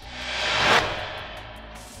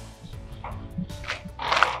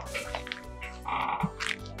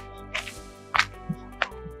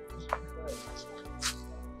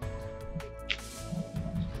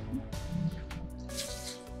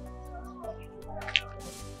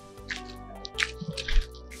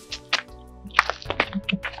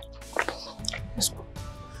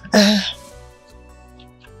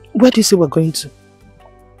 Where do you say we're going to?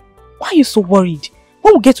 Why are you so worried?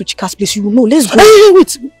 When we get to Chika's place, you will know. Let's go. Hey,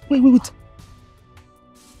 wait.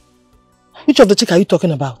 Which of the chick are you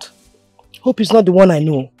talking about? Hope it's not the one I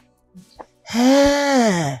know.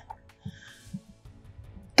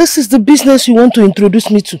 This is the business you want to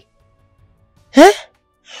introduce me to.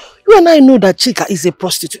 You and I know that Chika is a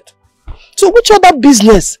prostitute. So which other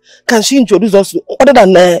business can she introduce us to other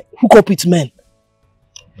than hook up with men?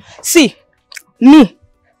 See, me,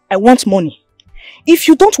 I want money. If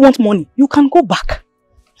you don't want money, you can go back.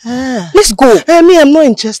 Let's go. Me, I'm not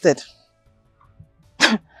interested.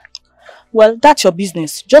 Well, that's your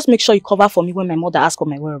business. Just make sure you cover for me when my mother asks for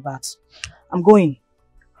my whereabouts. I'm going.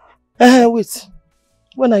 Wait.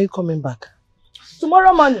 When are you coming back?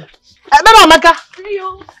 Tomorrow morning. Amaka. See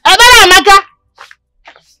you. Amaka.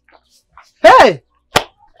 Hey.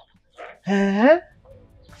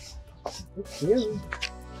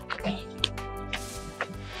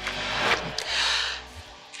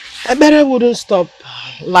 Ebere wouldn't stop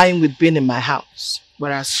lying with being in my house,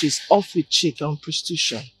 whereas she's off with Chika on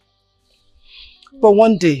prostitution. But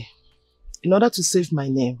one day, in order to save my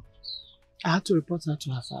name, I had to report her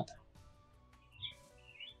to her father.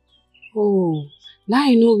 Oh, now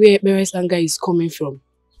I know where Ebere's anger is coming from.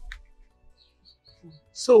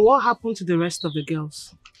 So what happened to the rest of the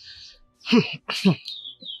girls?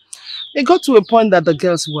 It got to a point that the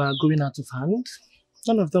girls were going out of hand.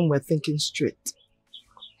 None of them were thinking straight.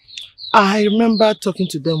 I remember talking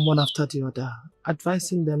to them one after the other,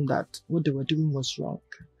 advising them that what they were doing was wrong.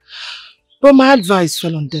 But my advice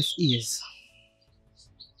fell on deaf ears.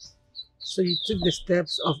 So you took the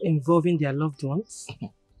steps of involving their loved ones?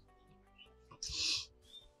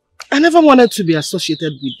 I never wanted to be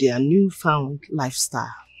associated with their newfound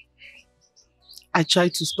lifestyle. I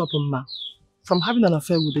tried to stop Mma from having an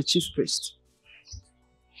affair with the chief priest.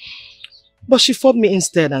 But she fought me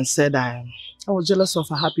instead and said I was jealous of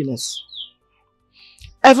her happiness.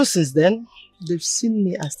 Ever since then, they've seen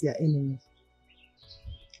me as their enemy.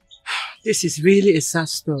 This is really a sad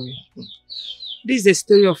story. This is a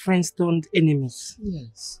story of friends turned enemies.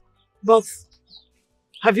 Yes. But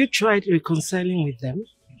have you tried reconciling with them?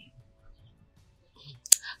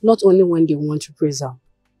 Not only when they want to praise her.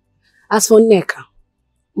 As for Nneka,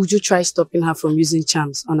 would you try stopping her from using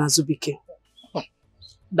charms on Azubike?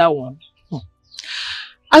 That one.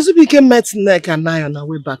 Azubike met Nneka and I on our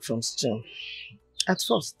way back from school. At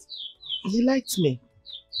first, he liked me.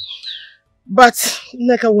 But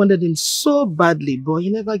Nneka wanted him so badly, but he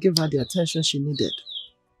never gave her the attention she needed.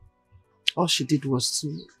 All she did was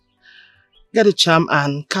to get a charm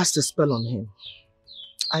and cast a spell on him.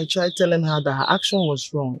 I tried telling her that her action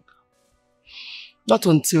was wrong. Not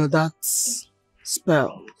until that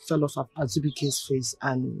spell fell off Azubike's face,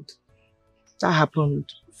 and that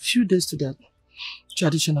happened a few days to their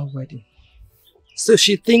traditional wedding. So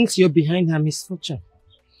she thinks you're behind her misfortune?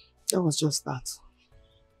 That was just that.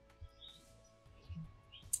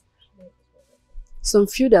 Some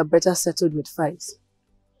feel they are better settled with fights.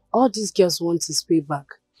 All these girls want is payback.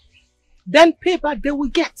 Then payback they will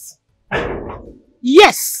get.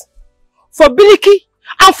 Yes! For Biliki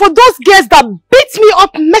and for those girls that beat me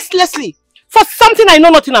up mercilessly for something I know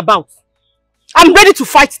nothing about. I'm ready to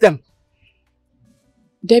fight them.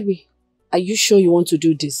 Debbie, are you sure you want to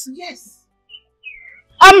do this? Yes.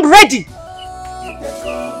 I'm ready.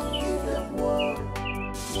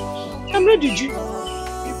 I'm ready, G. I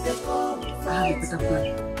have a better plan.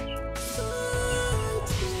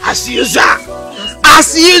 As usual!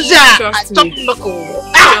 As usual!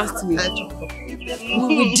 Trust me.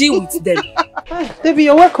 We will deal with them. Debbie,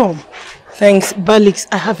 you're welcome. Thanks, Balix.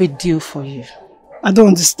 I have a deal for you. I don't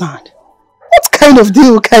understand. What kind of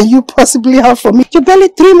deal can you possibly have for me? You're barely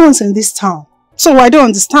 3 months in this town. So I don't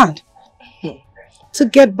understand. To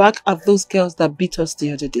get back at those girls that beat us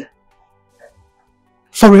the other day.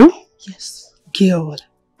 For real? Yes. God,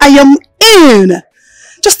 I am in.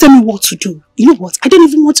 Just tell me what to do. You know what? I don't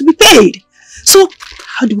even want to be paid. So,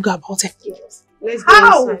 how do we go about it? Let's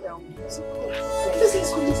go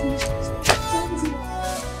inside.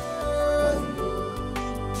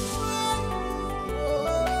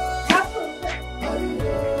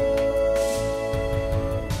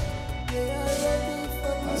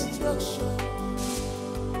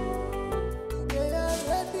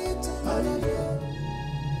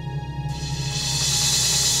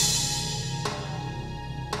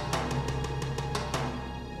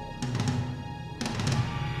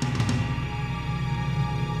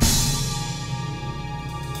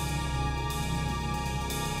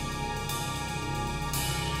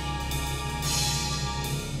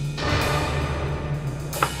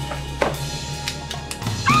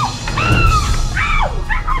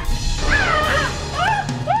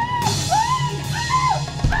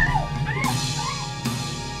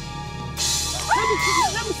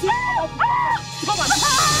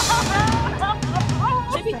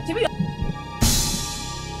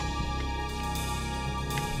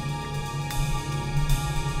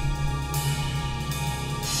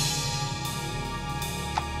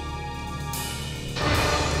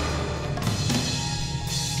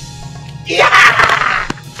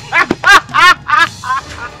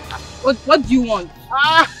 What do you want?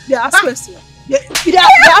 They ask questions. They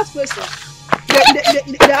ask questions.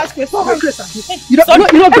 They ask questions. You don't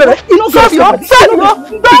better. You don't better. You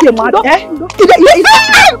don't mad.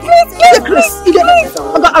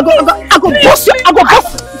 I go bust you. I go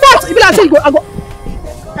bust. What? If I say you go, I go.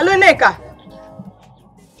 Hello, Neka.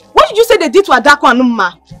 What did you say they did to Adako and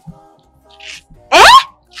Umma? Eh?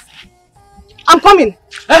 I'm coming.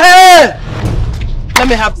 Hey! Let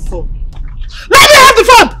me have the phone. Let me have the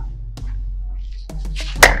phone!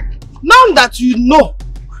 Now that you know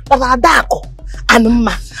that Adako and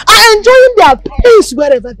Umma are enjoying their peace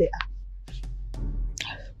wherever they are,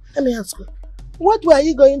 let me ask you, what were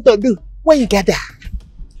you going to do when you get there?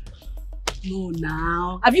 No,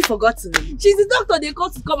 now. Have you forgotten? She's the doctor they call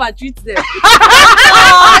to come and treat them.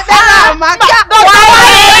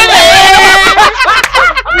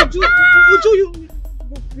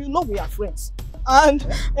 You know we are friends. And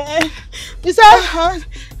he said,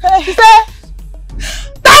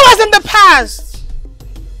 that was in the past.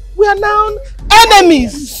 We are now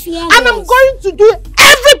enemies. And I'm going to do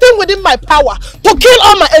everything within my power to kill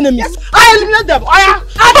all my enemies. I eliminate them.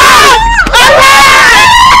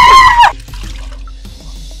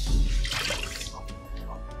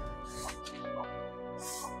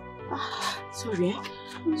 Sorry.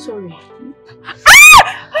 Sorry.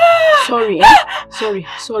 Sorry.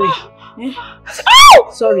 Sorry.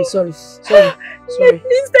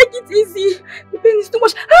 Please take it easy. The pain is too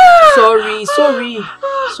much. Sorry. Sorry.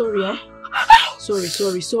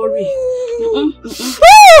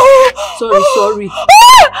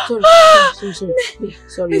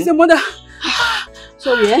 It's the mother.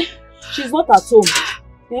 Sorry, She's not at home.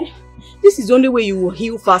 This is the only way you will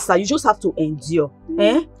heal faster. You just have to endure.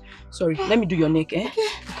 Sorry, let me do your neck, Okay.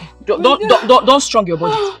 Don't strong your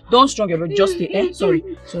body. Don't strong your body. Just stay, Sorry.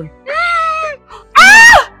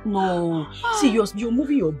 No. See, you're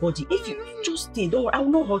moving your body. If you just stay, don't worry. I will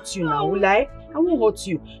not hurt you now, will I? I won't hurt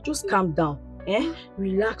you. Just calm down.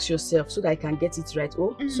 Relax yourself so that I can get it right.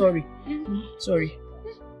 Oh, sorry. Sorry.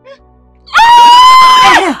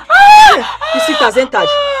 You see, it has entered.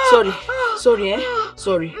 Sorry.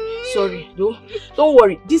 Don't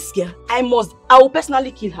worry. This girl, I will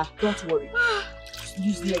personally kill her. Don't worry.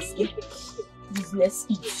 Useless, Useless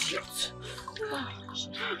idiot.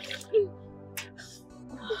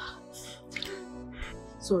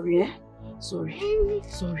 Sorry.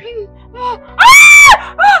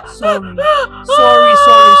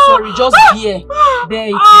 Just bear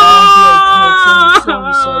it now.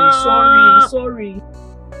 Sorry.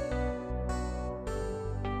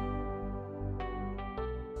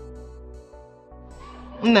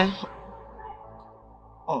 No.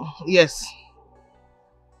 Oh, yes.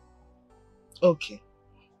 Okay.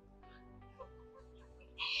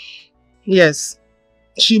 Yes.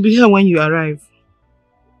 She'll be here when you arrive.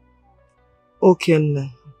 Okay, no.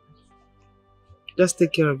 Just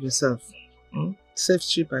take care of yourself. Safe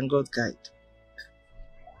trip and God guide.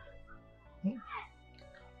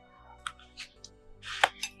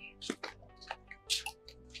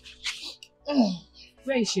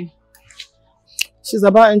 Where is she? She's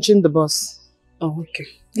about entering the bus. Oh, okay.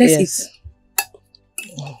 Let's eat.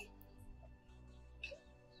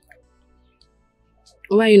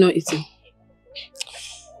 Why are you not eating?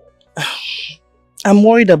 I'm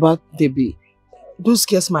worried about Debbie. Those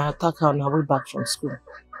girls might attack her on her way back from school.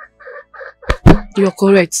 You're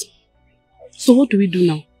correct. So what do we do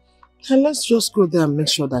now? And let's just go there and make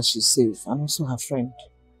sure that she's safe, and also her friend.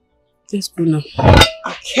 Let's go now.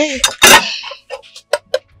 Okay.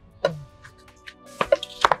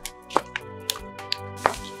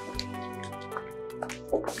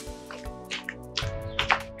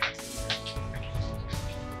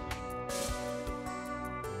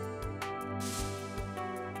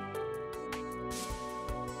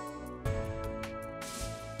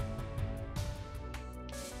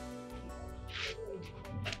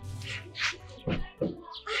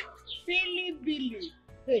 Billy.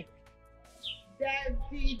 Hey.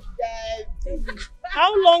 Daddy.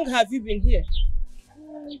 How long have you been here?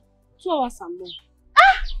 2 hours and more.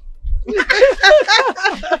 This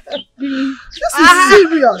is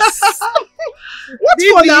serious. What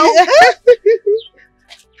for now?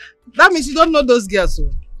 That means you don't know those girls.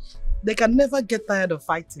 So they can never get tired of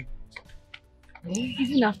fighting.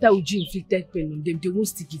 Even after Uju inflicted pain on them, they won't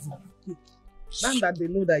still give up. Now that they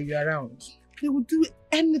know that you're around, they will do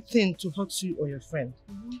anything to hurt you or your friend.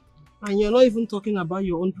 And you're not even talking about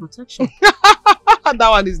your own protection. That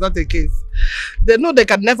one is not the case. They know they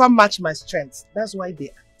can never match my strength. That's why they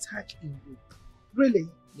attack in group. Really?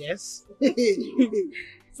 Yes.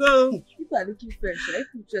 So, people are looking fresh.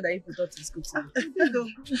 I'm sure that if you thought it's good to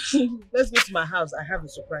you. Let's go to my house. I have a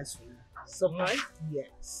surprise for you. Surprise?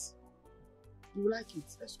 Yes. You like it?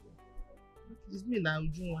 Let's go. It's me now,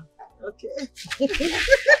 Ujunwa. Okay.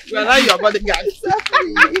 Well, now you're about the guy.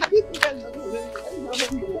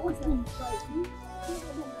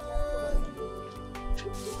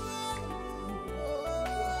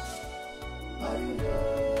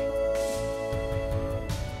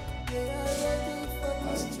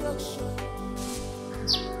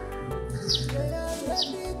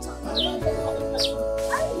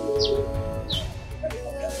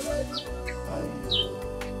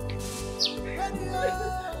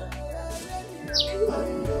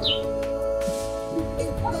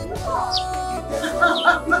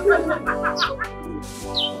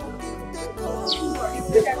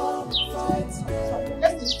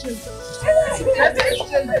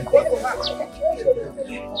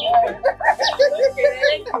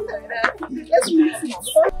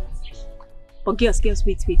 But girls,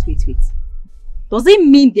 wait. Does it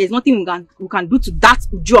mean there's nothing we can do to that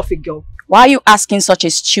Uju of a girl? Why are you asking such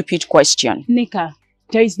a stupid question? Nika,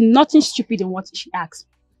 there is nothing stupid in what she asked.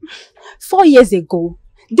 4 years ago,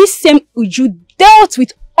 this same Uju dealt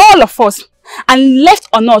with all of us and left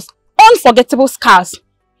on us unforgettable scars.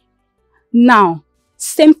 Now,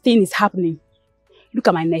 same thing is happening. Look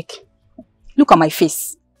at my neck. Look at my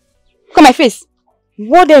face. Look at my face.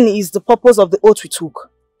 What then is the purpose of the oath we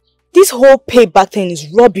took? This whole payback thing is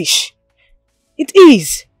rubbish. It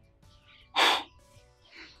is.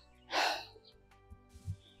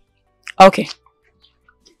 Okay.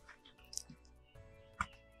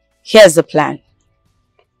 Here's the plan.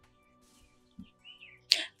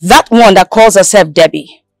 That one that calls herself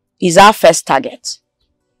Debbie is our first target.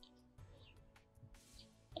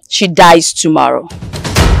 She dies tomorrow.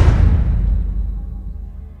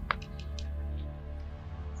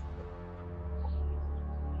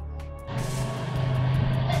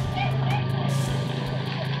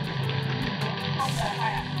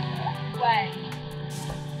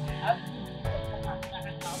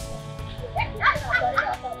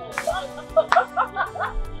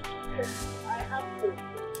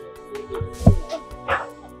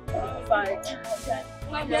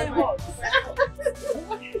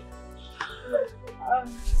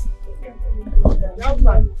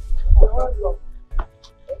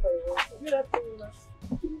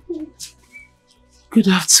 Good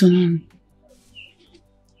afternoon.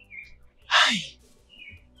 Hi.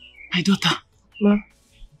 My daughter. Ma.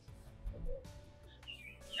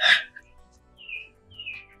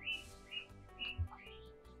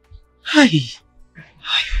 Hi.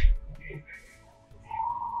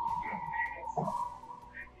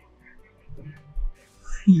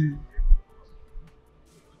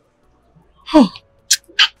 Oh.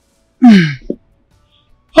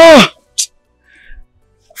 Oh.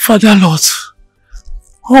 Father Lord,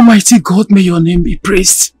 Almighty God, may your name be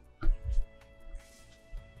praised.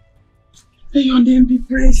 May your name be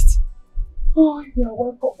praised. Oh, you are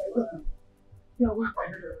welcome, my brother. You are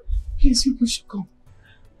welcome. Please, people should come.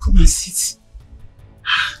 Come and sit.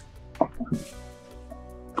 Hi.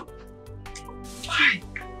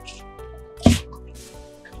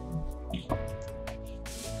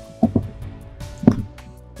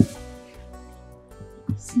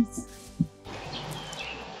 Sit.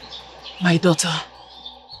 My daughter,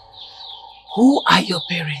 who are your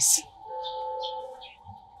parents?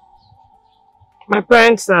 My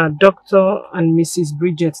parents are Dr. and Mrs.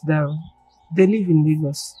 Bridget Darrow. They live in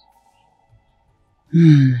Lagos.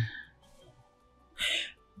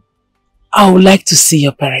 I would like to see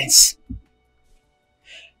your parents.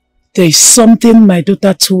 There is something my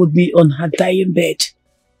daughter told me on her dying bed.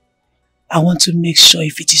 I want to make sure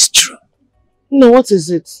if it is true. No, what is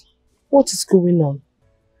it? What is going on?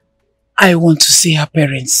 I want to see her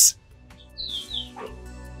parents.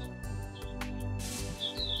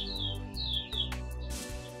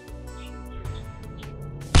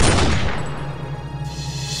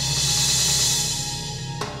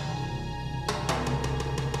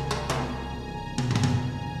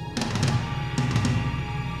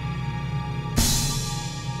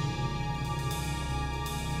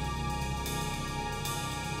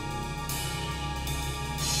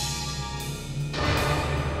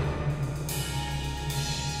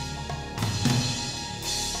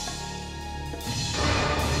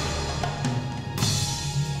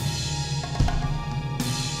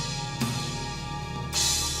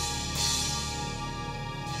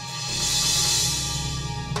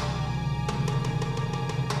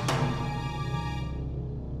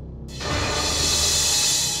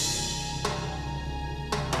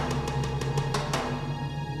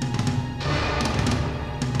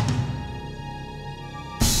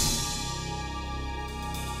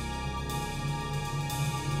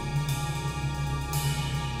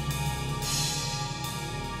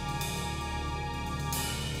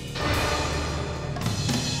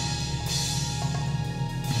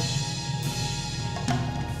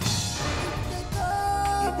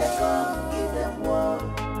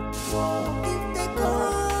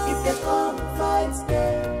 fight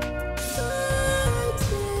them.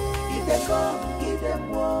 If they come, give them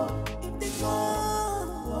war. If they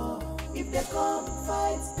come, war. If they come,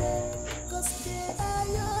 fight them. Cause they are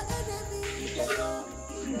your enemy. If they come,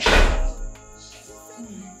 give them war.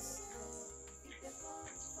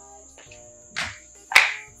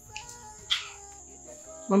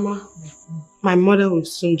 Mama, my mother will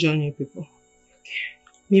soon join you people.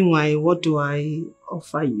 Meanwhile, what do I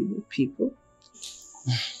offer you people?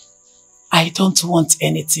 I don't want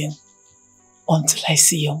anything until I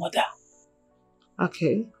see your mother.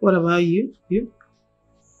 Okay, what about you? You?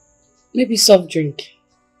 Maybe soft drink.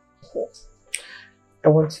 I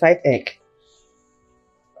want fried egg.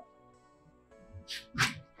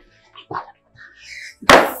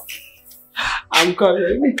 I'm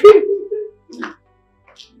coming.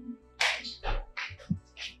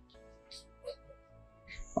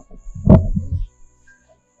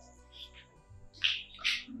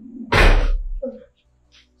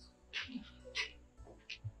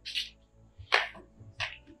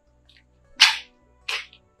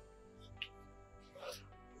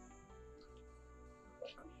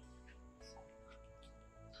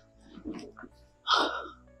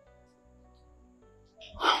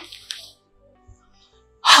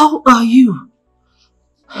 How are you?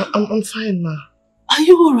 I'm fine, ma. Are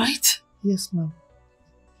you alright? Yes, ma'am.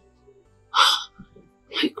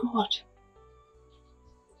 My God.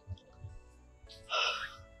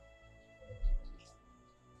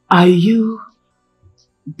 Are you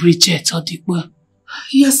Bridget Odigwe?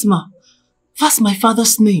 Yes, ma. That's my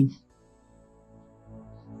father's name.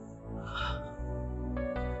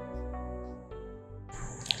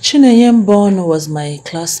 Chineyemborn was my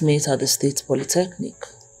classmate at the State Polytechnic.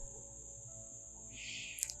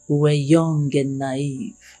 We were young and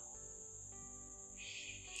naive.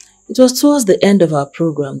 It was towards the end of our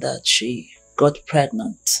program that she got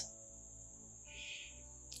pregnant.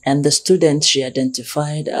 And the student she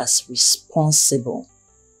identified as responsible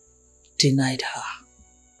denied her.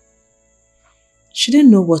 She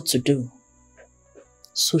didn't know what to do,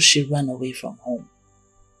 so she ran away from home.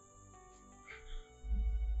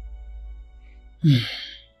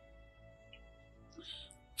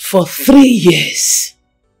 For 3 years,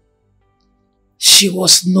 she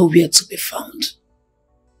was nowhere to be found.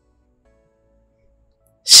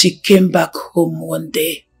 She came back home one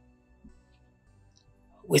day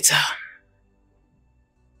with her.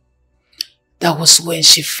 That was when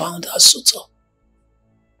she found her suitor.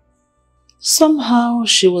 Somehow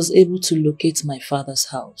she was able to locate my father's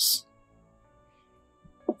house.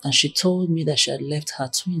 And she told me that she had left her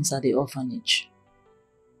twins at the orphanage.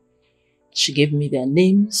 She gave me their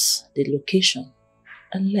names, the location,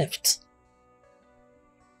 and left.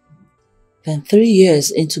 Then 3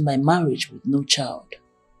 years into my marriage with no child,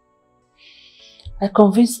 I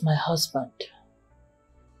convinced my husband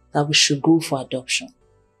that we should go for adoption.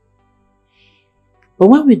 But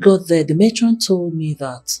when we got there, the matron told me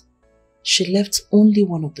that she left only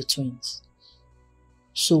one of the twins.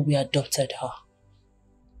 So we adopted her.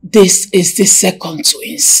 This is the second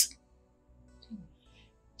twins.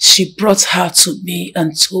 She brought her to me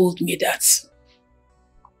and told me that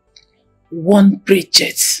one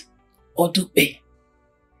Bridget Odube,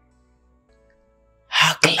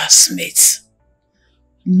 her classmate,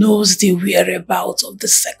 knows the whereabouts of the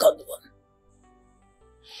second one.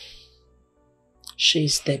 She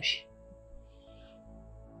is Debbie.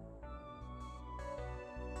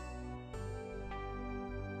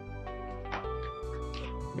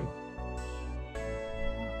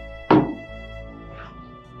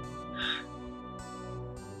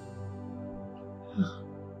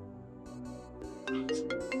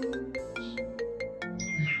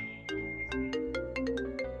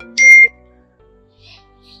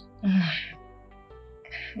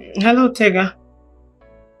 Hello, Tega.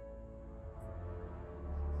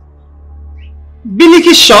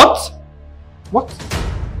 Biliki shot? What?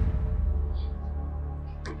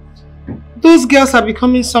 Those girls are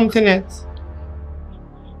becoming something else.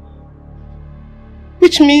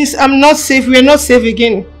 Which means I'm not safe, we're not safe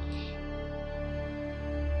again.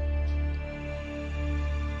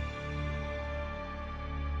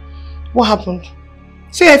 What happened?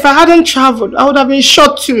 Say, if I hadn't traveled, I would have been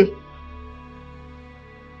shot too.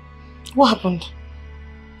 What happened?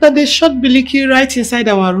 That they shot Biliki right inside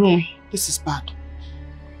our room. This is bad.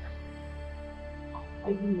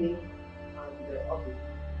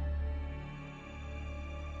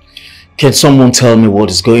 Can someone tell me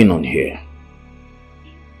what is going on here?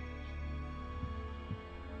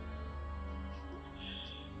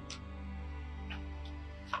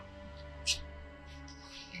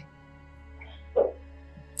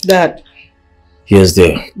 Dad, Yes,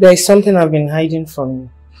 dear. There is something I've been hiding from you.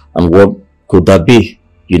 And what could that be?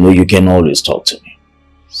 You know you can always talk to me.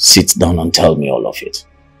 Sit down and tell me all of it.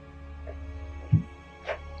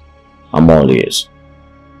 I'm all ears.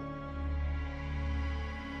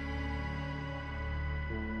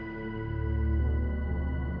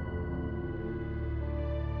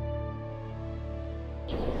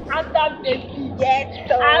 Baby, yes,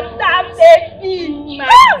 baby, my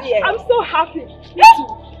dear. I'm so happy.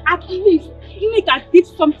 At least Nneka did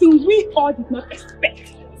something we all did not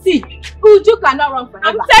expect. See, Uju cannot run forever.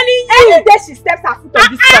 I'm telling you. Any day she steps her foot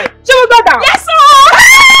on this soil, she will go down. Yes, sir.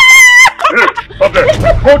 Okay,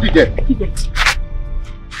 hold it there.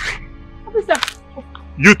 Officer.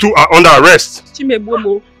 You two are under arrest.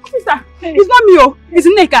 Chimebomo. Officer, it's not me, oh. It's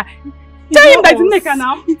Nneka. Tell him that it's Nneka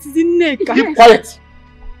now. It is Nneka. Keep quiet.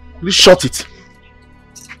 Please shut it.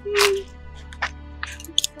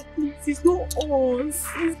 Please, it's not us.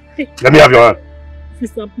 Let me have your hand.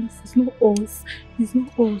 Officer, please, it's not us. It's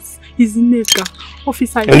not us. It's Nneka.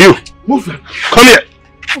 Officer. And you, move. Come here.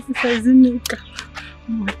 Officer, it's Nneka.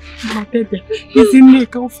 My baby. It's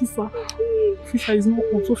Nneka, officer. Officer, it's not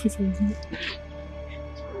us. Officer, it's not.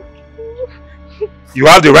 You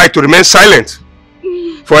have the right to remain silent.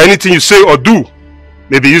 For anything you say or do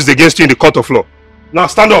may be used against you in the court of law. Now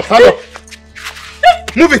stand up, stand up.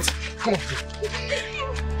 Move it. Come on.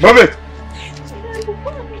 Move it.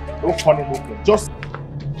 Don't funny movement. Just.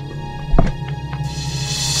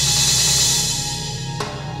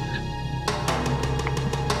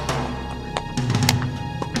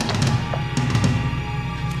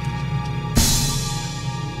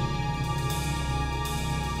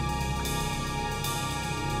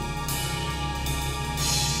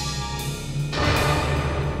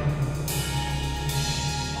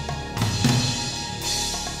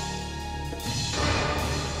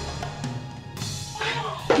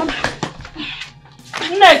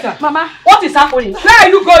 Mama, what is happening? Where are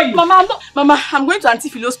you going? Mama, I'm going to Auntie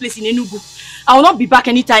Philo's place in Enugu. I will not be back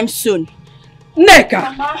anytime soon.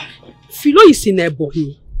 Nneka! Mama. Philo is in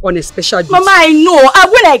Ebonyi on a special duty. Mama, I know.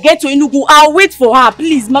 When I get to Enugu, I'll wait for her.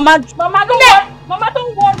 Please, Mama. Mama, don't worry. Mama,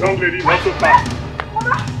 don't worry. Young lady, not so fast.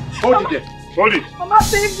 Mama. Hold it there. Hold it. Mama,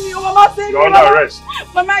 save me. Oh, Mama, save me. You're under arrest.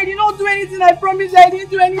 Mama, I did not do anything. I promise I didn't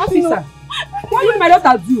do anything. Officer, what did my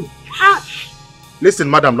daughter do? Listen,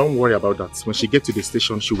 madam, don't worry about that. When she gets to the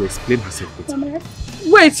station, she will explain herself better.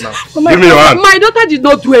 Wait, Mama, give me your hand. My daughter did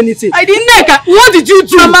not do anything. I didn't. What did you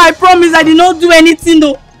do? Mama, I promise I did not do anything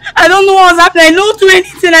though. I don't know what's happening. I don't do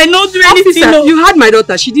anything. I don't do anything. Officer, you had my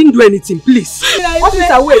daughter. She didn't do anything. Please.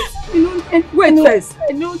 Officer, wait. Wait first.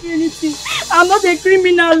 I don't do anything. I'm not a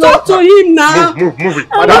criminal. Talk to him now. Move it.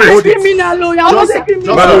 I'm not a criminal. I'm not a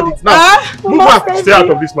criminal. Hold it. Now, move back. Stay out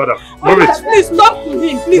of this, madam. Move it. Please talk to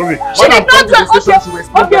him. Please. Move it. She did not do.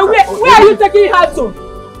 Okay, where are you taking her to?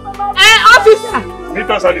 Officer. Meet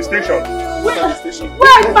us at the station. Wait,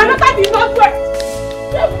 my daughter did not do it.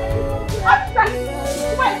 Officer.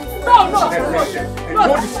 Wait. No. Hold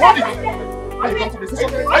it.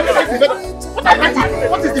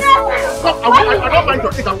 What is this? Stop. I don't mind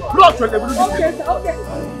your thing. Blow to the Okay.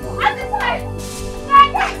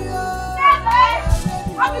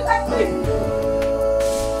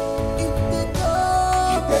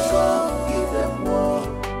 If they come, give them war.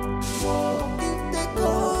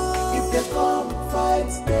 If they come,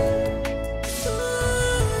 fight them.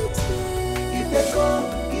 If they come,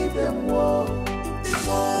 give them war.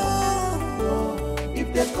 If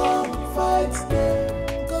they come, fight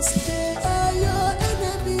them. 'Cause they are your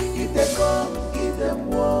enemy. If they come, give them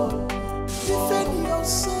war. Defend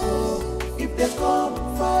yourself. If they come,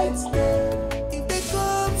 fight them. If they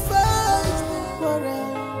come, fight them. Warrior,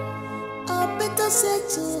 are better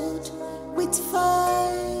settled with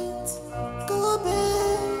fight. Go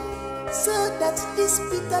back, so that this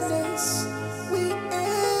bitterness will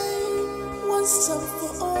end once and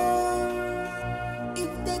for all.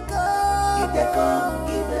 If they come,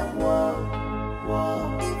 give them war.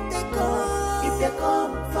 If they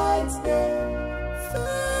come, fight them.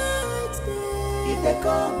 If they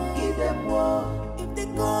come, give them war.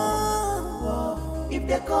 If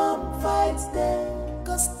they come, fight them.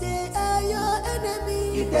 'Cause they are your enemy.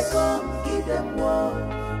 If they come, give them war.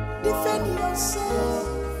 Defend yourself.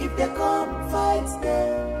 If they come, fight them.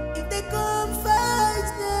 If they come, fight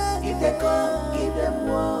them. If they come, give them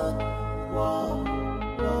war.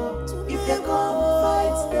 If they come,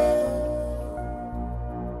 fight them.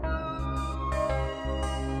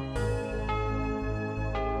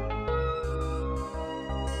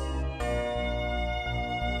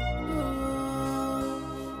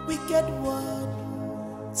 Wicked one,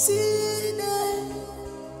 sinner,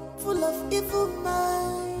 full of evil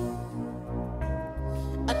mind.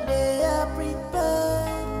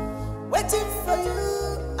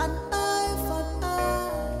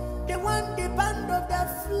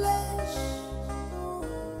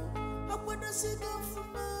 Cause you don't